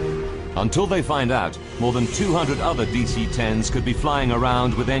 Until they find out, more than 200 other DC-10s could be flying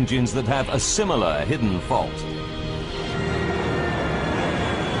around with engines that have a similar hidden fault.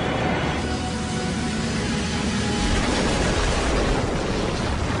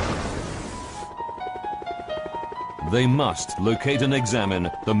 They must locate and examine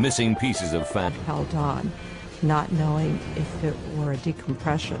the missing pieces of fan. Held on, not knowing if it were a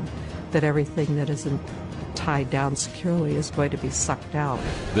decompression, that everything that isn't tied down securely is going to be sucked out.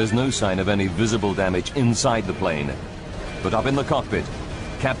 There's no sign of any visible damage inside the plane. But up in the cockpit,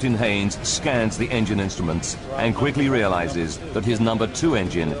 Captain Haynes scans the engine instruments and quickly realizes that his number 2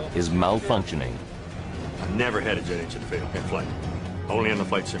 engine is malfunctioning. I've never had a jet engine fail in flight. Only in the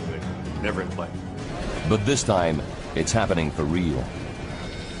flight simulator. Never in flight. But this time, it's happening for real.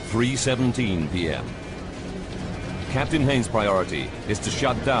 3:17 p.m. Captain Haynes' priority is to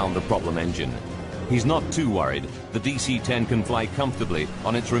shut down the problem engine. He's not too worried. The DC-10 can fly comfortably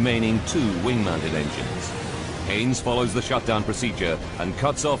on its remaining 2 wing-mounted engines. Haynes follows the shutdown procedure and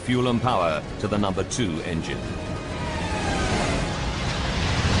cuts off fuel and power to the number 2 engine.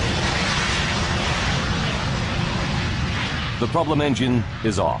 The problem engine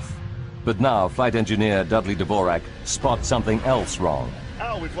is off. But now flight engineer Dudley Dvorak spots something else wrong.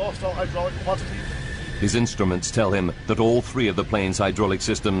 Ow, we've lost all hydraulic quantity. His instruments tell him that all three of the plane's hydraulic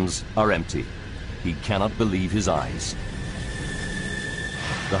systems are empty. He cannot believe his eyes.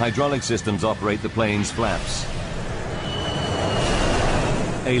 The hydraulic systems operate the plane's flaps,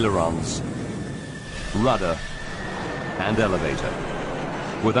 ailerons, rudder, and elevator.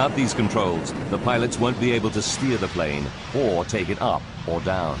 Without these controls, the pilots won't be able to steer the plane or take it up or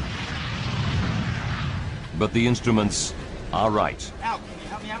down. But the instruments are right. Al, can you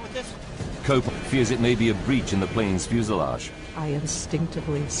help me out with this? Cope fears it may be a breach in the plane's fuselage. I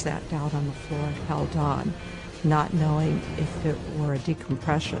instinctively sat down on the floor and held on, not knowing if it were a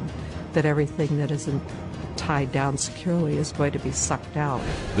decompression, that everything that isn't tied down securely is going to be sucked out.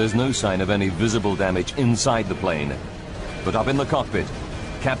 There's no sign of any visible damage inside the plane. But up in the cockpit,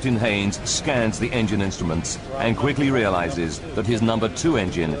 Captain Haynes scans the engine instruments and quickly realizes that his number 2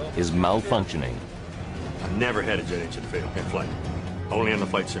 engine is malfunctioning. I've never had a jet engine fail in flight. Only on the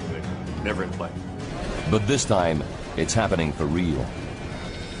flight simulator, never in flight. But this time, it's happening for real.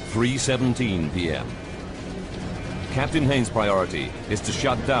 3:17 p.m. Captain Haynes' priority is to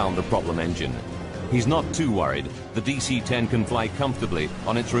shut down the problem engine. He's not too worried. The DC-10 can fly comfortably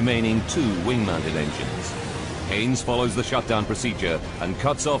on its remaining 2 wing-mounted engines. Haynes follows the shutdown procedure and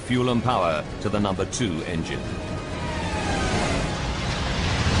cuts off fuel and power to the number 2 engine.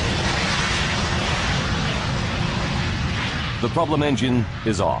 The problem engine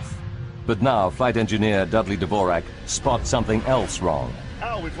is off. But now flight engineer Dudley Dvorak spots something else wrong.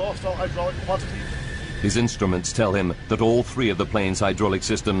 Ow, we've lost all hydraulic quantity. His instruments tell him that all 3 of the plane's hydraulic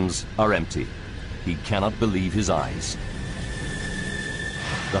systems are empty. He cannot believe his eyes.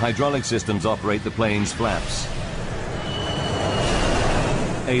 The hydraulic systems operate the plane's flaps,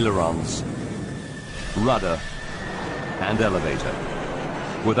 ailerons, rudder, and elevator.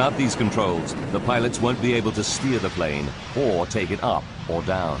 Without these controls, the pilots won't be able to steer the plane or take it up or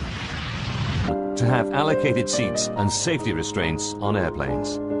down. To have allocated seats and safety restraints on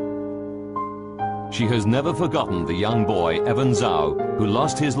airplanes. She has never forgotten the young boy, Evan Zhao, who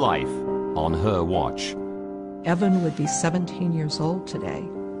lost his life on her watch. Evan would be 17 years old today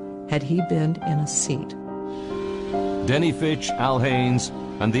had he been in a seat. Denny Fitch, Al Haynes,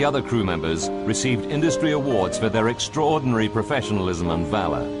 and the other crew members received industry awards for their extraordinary professionalism and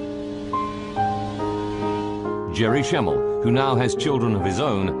valor. Jerry Schemmel, who now has children of his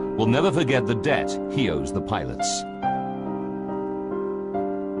own, will never forget the debt he owes the pilots.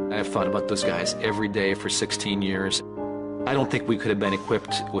 I've thought about those guys every day for 16 years. I don't think we could have been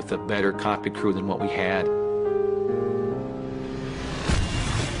equipped with a better cockpit crew than what we had.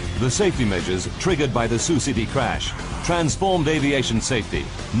 The safety measures triggered by the Sioux City crash transformed aviation safety,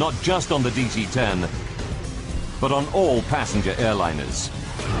 not just on the DC-10, but on all passenger airliners.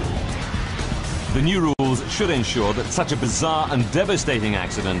 The new rules should ensure that such a bizarre and devastating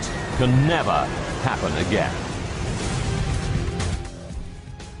accident can never happen again.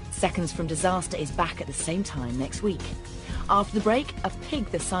 Seconds from Disaster is back at the same time next week. After the break, a pig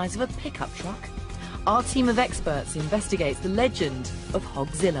the size of a pickup truck. Our team of experts investigates the legend of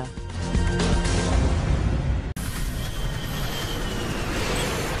Hogzilla.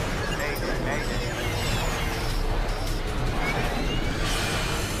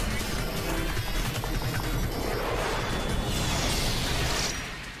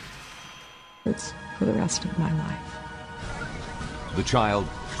 It's for the rest of my life. The child,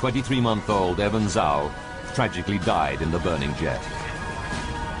 23-month-old Evan Zhao, tragically died in the burning jet.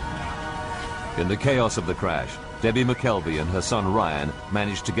 In the chaos of the crash, Debbie McKelvey and her son Ryan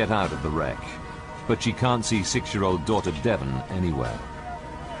managed to get out of the wreck. But she can't see 6-year-old daughter Devon anywhere.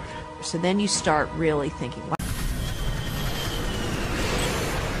 So then you start really thinking, wow.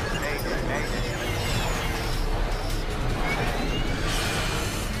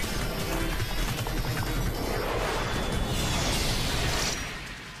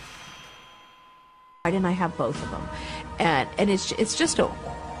 Why didn't I have both of them? And it's just a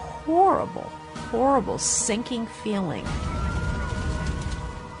horrible, sinking feeling.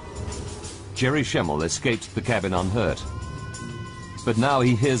 Jerry Schemmel escaped the cabin unhurt. But now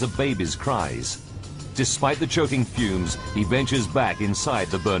he hears a baby's cries. Despite the choking fumes, he ventures back inside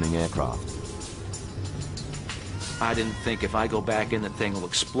the burning aircraft. I didn't think if I go back in, the thing will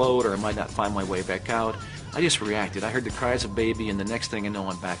explode or I might not find my way back out. I just reacted. I heard the cries of baby, and the next thing I know,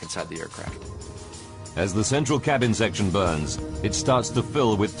 I'm back inside the aircraft. As the central cabin section burns, it starts to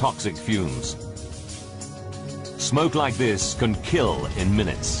fill with toxic fumes. Smoke like this can kill in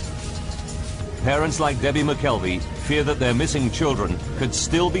minutes. Parents like Debbie McKelvey fear that their missing children could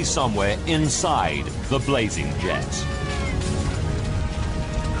still be somewhere inside the blazing jet.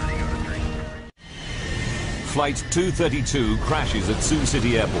 Flight 232 crashes at Sioux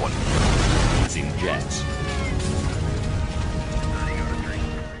City Airport. It's in jets.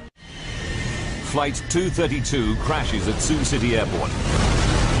 Flight 232 crashes at Sioux City Airport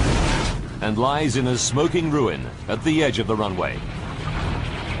and lies in a smoking ruin at the edge of the runway.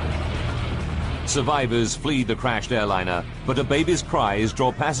 Survivors flee the crashed airliner, but a baby's cries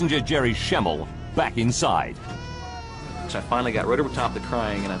draw passenger Jerry Schemmel back inside. So I finally got right over top of the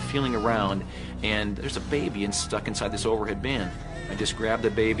crying, and I'm feeling around, and there's a baby stuck inside this overhead bin. I just grabbed the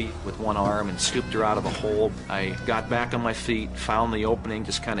baby with one arm and scooped her out of a hole. I got back on my feet, found the opening,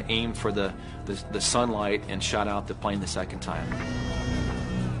 just kind of aimed for the sunlight, and shot out the plane the second time.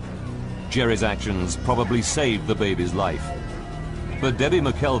 Jerry's actions probably saved the baby's life. But Debbie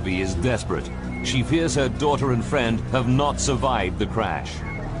McKelvey is desperate. She fears her daughter and friend have not survived the crash.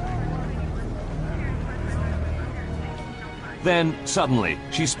 Then, suddenly,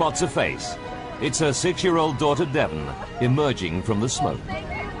 she spots a face. It's her 6-year-old daughter, Devon, emerging from the smoke.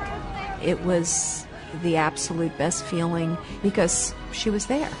 It was the absolute best feeling because she was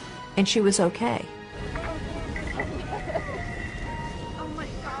there and she was okay.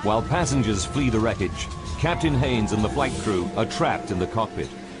 While passengers flee the wreckage, Captain Haynes and the flight crew are trapped in the cockpit.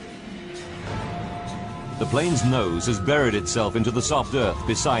 The plane's nose has buried itself into the soft earth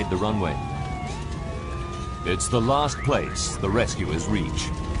beside the runway. It's the last place the rescuers reach.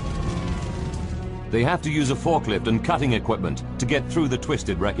 They have to use a forklift and cutting equipment to get through the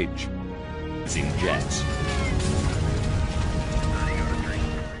twisted wreckage. It's in jets.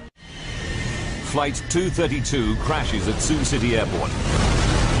 Flight 232 crashes at Sioux City Airport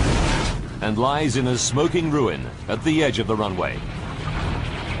and lies in a smoking ruin at the edge of the runway.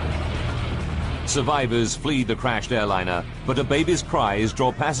 Survivors flee the crashed airliner, but a baby's cries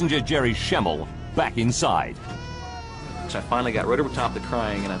draw passenger Jerry Schemmel back inside. So I finally got right over top of the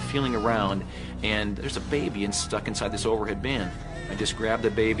crying, and I'm feeling around, and there's a baby stuck inside this overhead bin. I just grabbed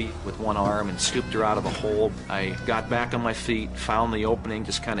the baby with one arm and scooped her out of a hole. I got back on my feet, found the opening,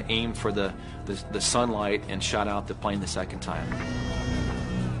 just kind of aimed for the sunlight, and shot out the plane the second time.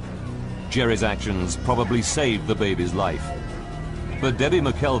 Jerry's actions probably saved the baby's life. But Debbie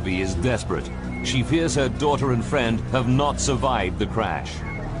McKelvey is desperate. She fears her daughter and friend have not survived the crash.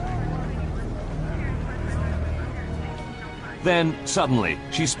 Then, suddenly,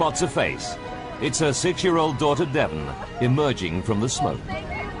 she spots a face. It's her 6-year-old daughter, Devon, emerging from the smoke.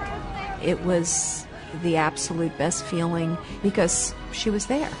 It was the absolute best feeling because she was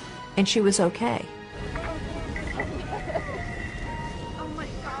there and she was okay.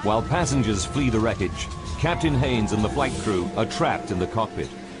 While passengers flee the wreckage, Captain Haynes and the flight crew are trapped in the cockpit.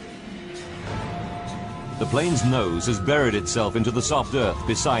 The plane's nose has buried itself into the soft earth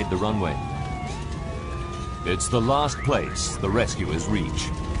beside the runway. It's the last place the rescuers reach.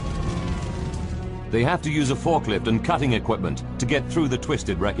 They have to use a forklift and cutting equipment to get through the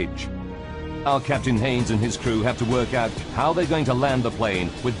twisted wreckage. Now Captain Haynes and his crew have to work out how they're going to land the plane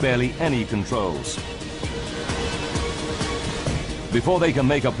with barely any controls. Before they can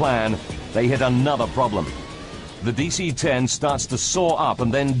make a plan, they hit another problem. The DC-10 starts to soar up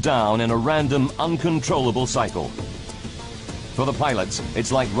and then down in a random, uncontrollable cycle. For the pilots,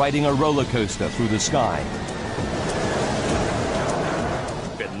 it's like riding a roller coaster through the sky.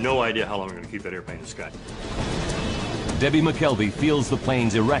 I have no idea how long we're going to keep that airplane in the sky. Debbie McKelvey feels the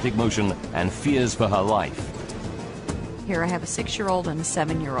plane's erratic motion and fears for her life. Here I have a 6-year-old and a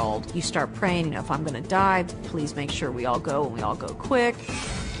 7-year-old. You start praying, if I'm going to die, please make sure we all go and we all go quick.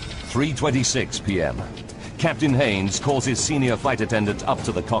 3:26 p.m. Captain Haynes calls his senior flight attendant up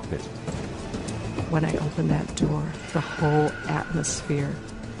to the cockpit. When I opened that door, the whole atmosphere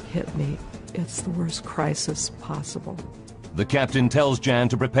hit me. It's the worst crisis possible. The captain tells Jan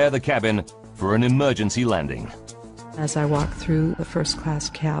to prepare the cabin for an emergency landing. As I walked through the first-class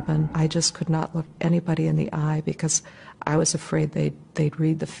cabin, I just could not look anybody in the eye because I was afraid they'd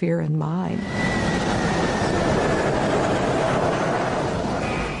read the fear in mine.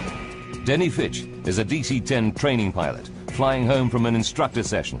 Denny Fitch is a DC-10 training pilot flying home from an instructor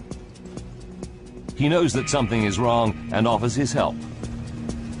session. He knows that something is wrong and offers his help.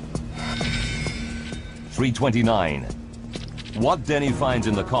 3:29. What Denny finds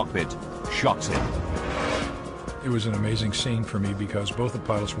in the cockpit shocks him. It was an amazing scene for me because both the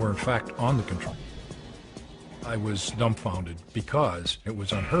pilots were in fact on the control. I was dumbfounded because it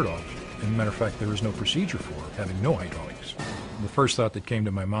was unheard of. As a matter of fact, there was no procedure for it, having no hydraulics. The first thought that came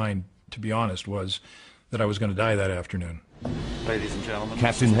to my mind, to be honest, was that I was going to die that afternoon. Ladies and gentlemen,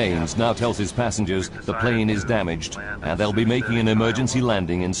 Captain Haynes now tells his passengers the plane is damaged and they'll be making an emergency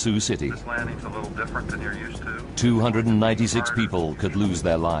landing in Sioux City. This landing's a little different than you're used to. 296 people could lose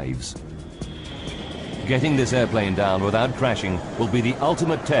their lives. Getting this airplane down without crashing will be the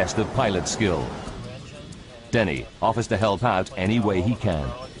ultimate test of pilot skill. Denny offers to help out any way he can.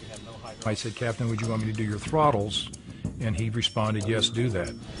 I said, "Captain, would you want me to do your throttles?" And he responded, "Yes, do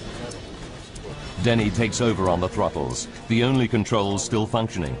that." Denny takes over on the throttles, the only controls still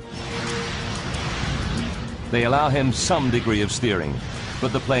functioning. They allow him some degree of steering,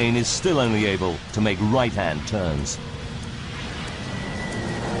 but the plane is still only able to make right-hand turns.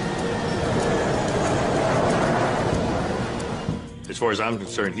 As far as I'm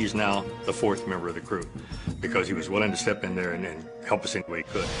concerned, he's now the fourth member of the crew because he was willing to step in there and help us any way he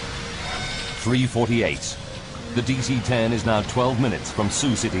could. 3:48. The DC-10 is now 12 minutes from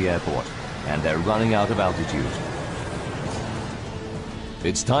Sioux City Airport, and they're running out of altitude.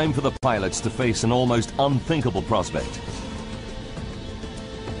 It's time for the pilots to face an almost unthinkable prospect.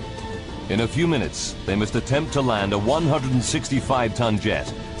 In a few minutes, they must attempt to land a 165-ton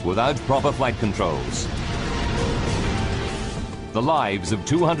jet without proper flight controls. The lives of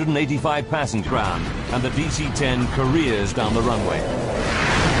 285 passengers ground, and the DC-10 careers down the runway.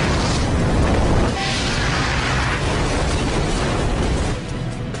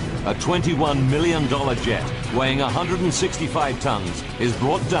 A $21 million jet weighing 165 tons is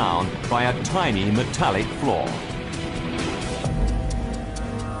brought down by a tiny metallic floor.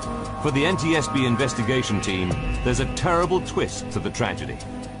 For the NTSB investigation team, there's a terrible twist to the tragedy.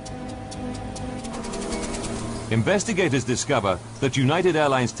 Investigators discover that United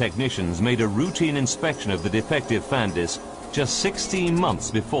Airlines technicians made a routine inspection of the defective fan disc just 16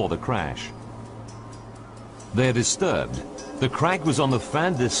 months before the crash. They're disturbed. The crack was on the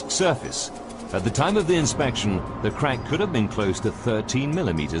fan disc surface. At the time of the inspection, the crack could have been close to 13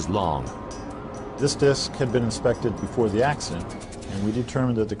 millimeters long. This disc had been inspected before the accident, and we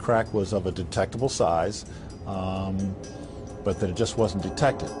determined that the crack was of a detectable size, but that it just wasn't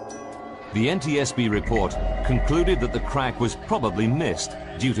detected. The NTSB report concluded that the crack was probably missed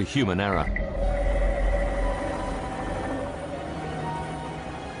due to human error.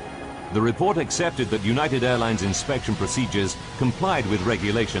 The report accepted that United Airlines inspection procedures complied with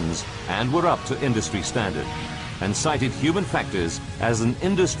regulations and were up to industry standard, and cited human factors as an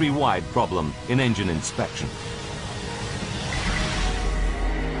industry-wide problem in engine inspection.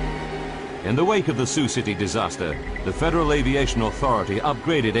 In the wake of the Sioux City disaster, the Federal Aviation Authority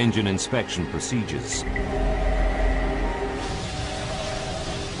upgraded engine inspection procedures.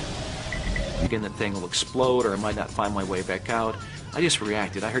 Again, that thing will explode, or I might not find my way back out. I just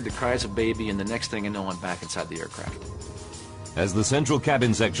reacted. I heard the cries of baby, and the next thing I know, I'm back inside the aircraft. As the central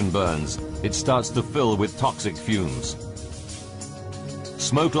cabin section burns, it starts to fill with toxic fumes.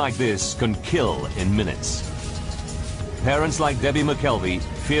 Smoke like this can kill in minutes. Parents like Debbie McKelvey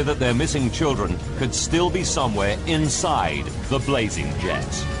fear that their missing children could still be somewhere inside the blazing jet.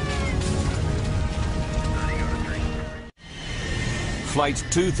 Flight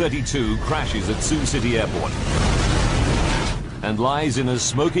 232 crashes at Sioux City Airport and lies in a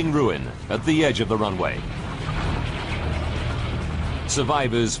smoking ruin at the edge of the runway.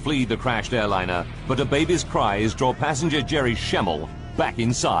 Survivors flee the crashed airliner, but a baby's cries draw passenger Jerry Schemmel back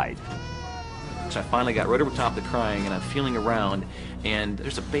inside. So I finally got right over top of the crying, and I'm feeling around, and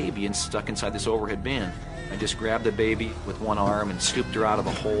there's a baby stuck inside this overhead bin. I just grabbed the baby with one arm and scooped her out of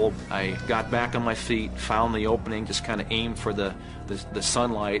a hole. I got back on my feet, found the opening, just kind of aimed for the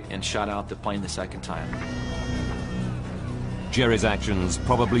sunlight, and shot out the plane the second time. Jerry's actions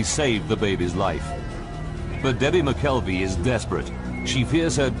probably saved the baby's life. But Debbie McKelvey is desperate. She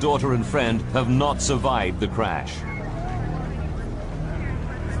fears her daughter and friend have not survived the crash.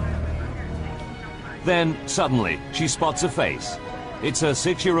 Then, suddenly, she spots a face. It's her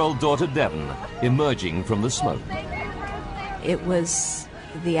 6-year-old daughter, Devon, emerging from the smoke. It was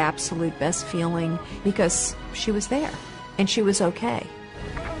the absolute best feeling because she was there, and she was okay.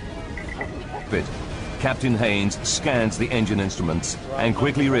 But Captain Haynes scans the engine instruments and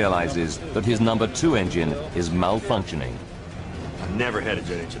quickly realizes that his number 2 engine is malfunctioning. I've never had a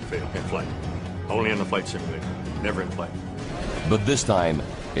jet engine fail in flight. Only in the flight simulator, never in flight. But this time,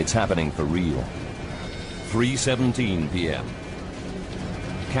 it's happening for real. 3:17 p.m.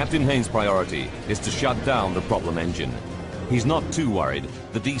 Captain Haynes' priority is to shut down the problem engine. He's not too worried.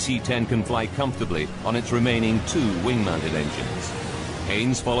 The DC-10 can fly comfortably on its remaining 2 wing-mounted engines.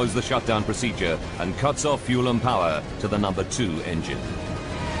 Haynes follows the shutdown procedure and cuts off fuel and power to the number 2 engine.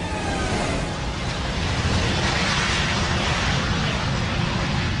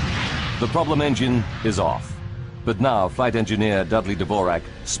 The problem engine is off. But now flight engineer Dudley Dvorak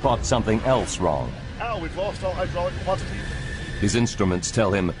spots something else wrong. Now we've lost all hydraulic quantity. His instruments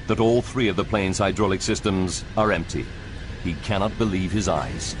tell him that all 3 of the plane's hydraulic systems are empty. He cannot believe his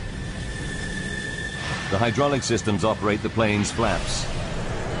eyes. The hydraulic systems operate the plane's flaps,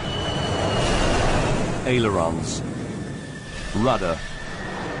 ailerons, rudder,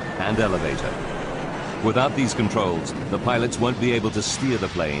 and elevator. Without these controls, the pilots won't be able to steer the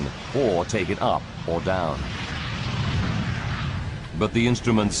plane or take it up or down. But the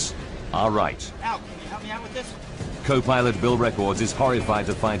instruments are right. Al, can you help me out with this? Co-pilot Bill Records is horrified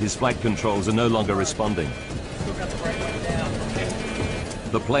to find his flight controls are no longer responding.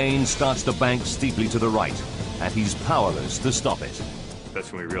 The plane starts to bank steeply to the right, and he's powerless to stop it.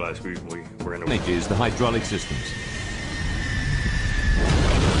 That's when we realized we were in a... Manages the hydraulic systems.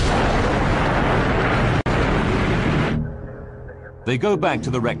 They go back to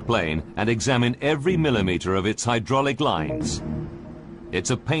the wrecked plane and examine every millimeter of its hydraulic lines. It's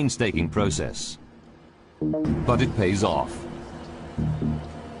a painstaking process, but it pays off.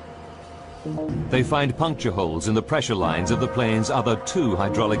 They find puncture holes in the pressure lines of the plane's other 2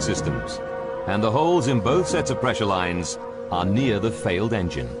 hydraulic systems, and the holes in both sets of pressure lines are near the failed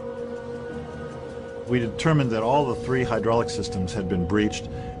engine. We determined that all the 3 hydraulic systems had been breached,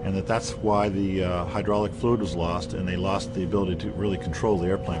 and that's why the hydraulic fluid was lost, and they lost the ability to really control the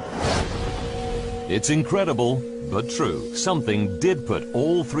airplane. It's incredible, but true. Something did put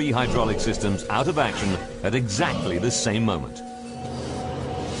all 3 hydraulic systems out of action at exactly the same moment.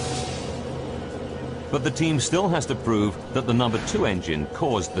 But the team still has to prove that the number 2 engine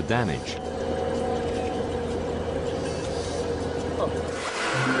caused the damage.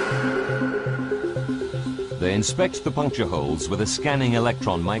 They inspect the puncture holes with a scanning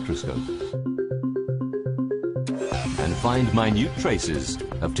electron microscope and find minute traces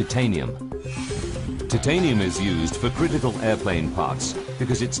of titanium. Titanium is used for critical airplane parts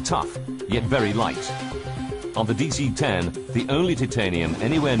because it's tough, yet very light. On the DC-10, the only titanium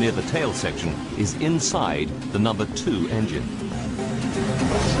anywhere near the tail section is inside the number 2 engine.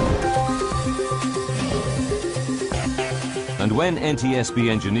 And when NTSB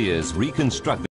engineers reconstruct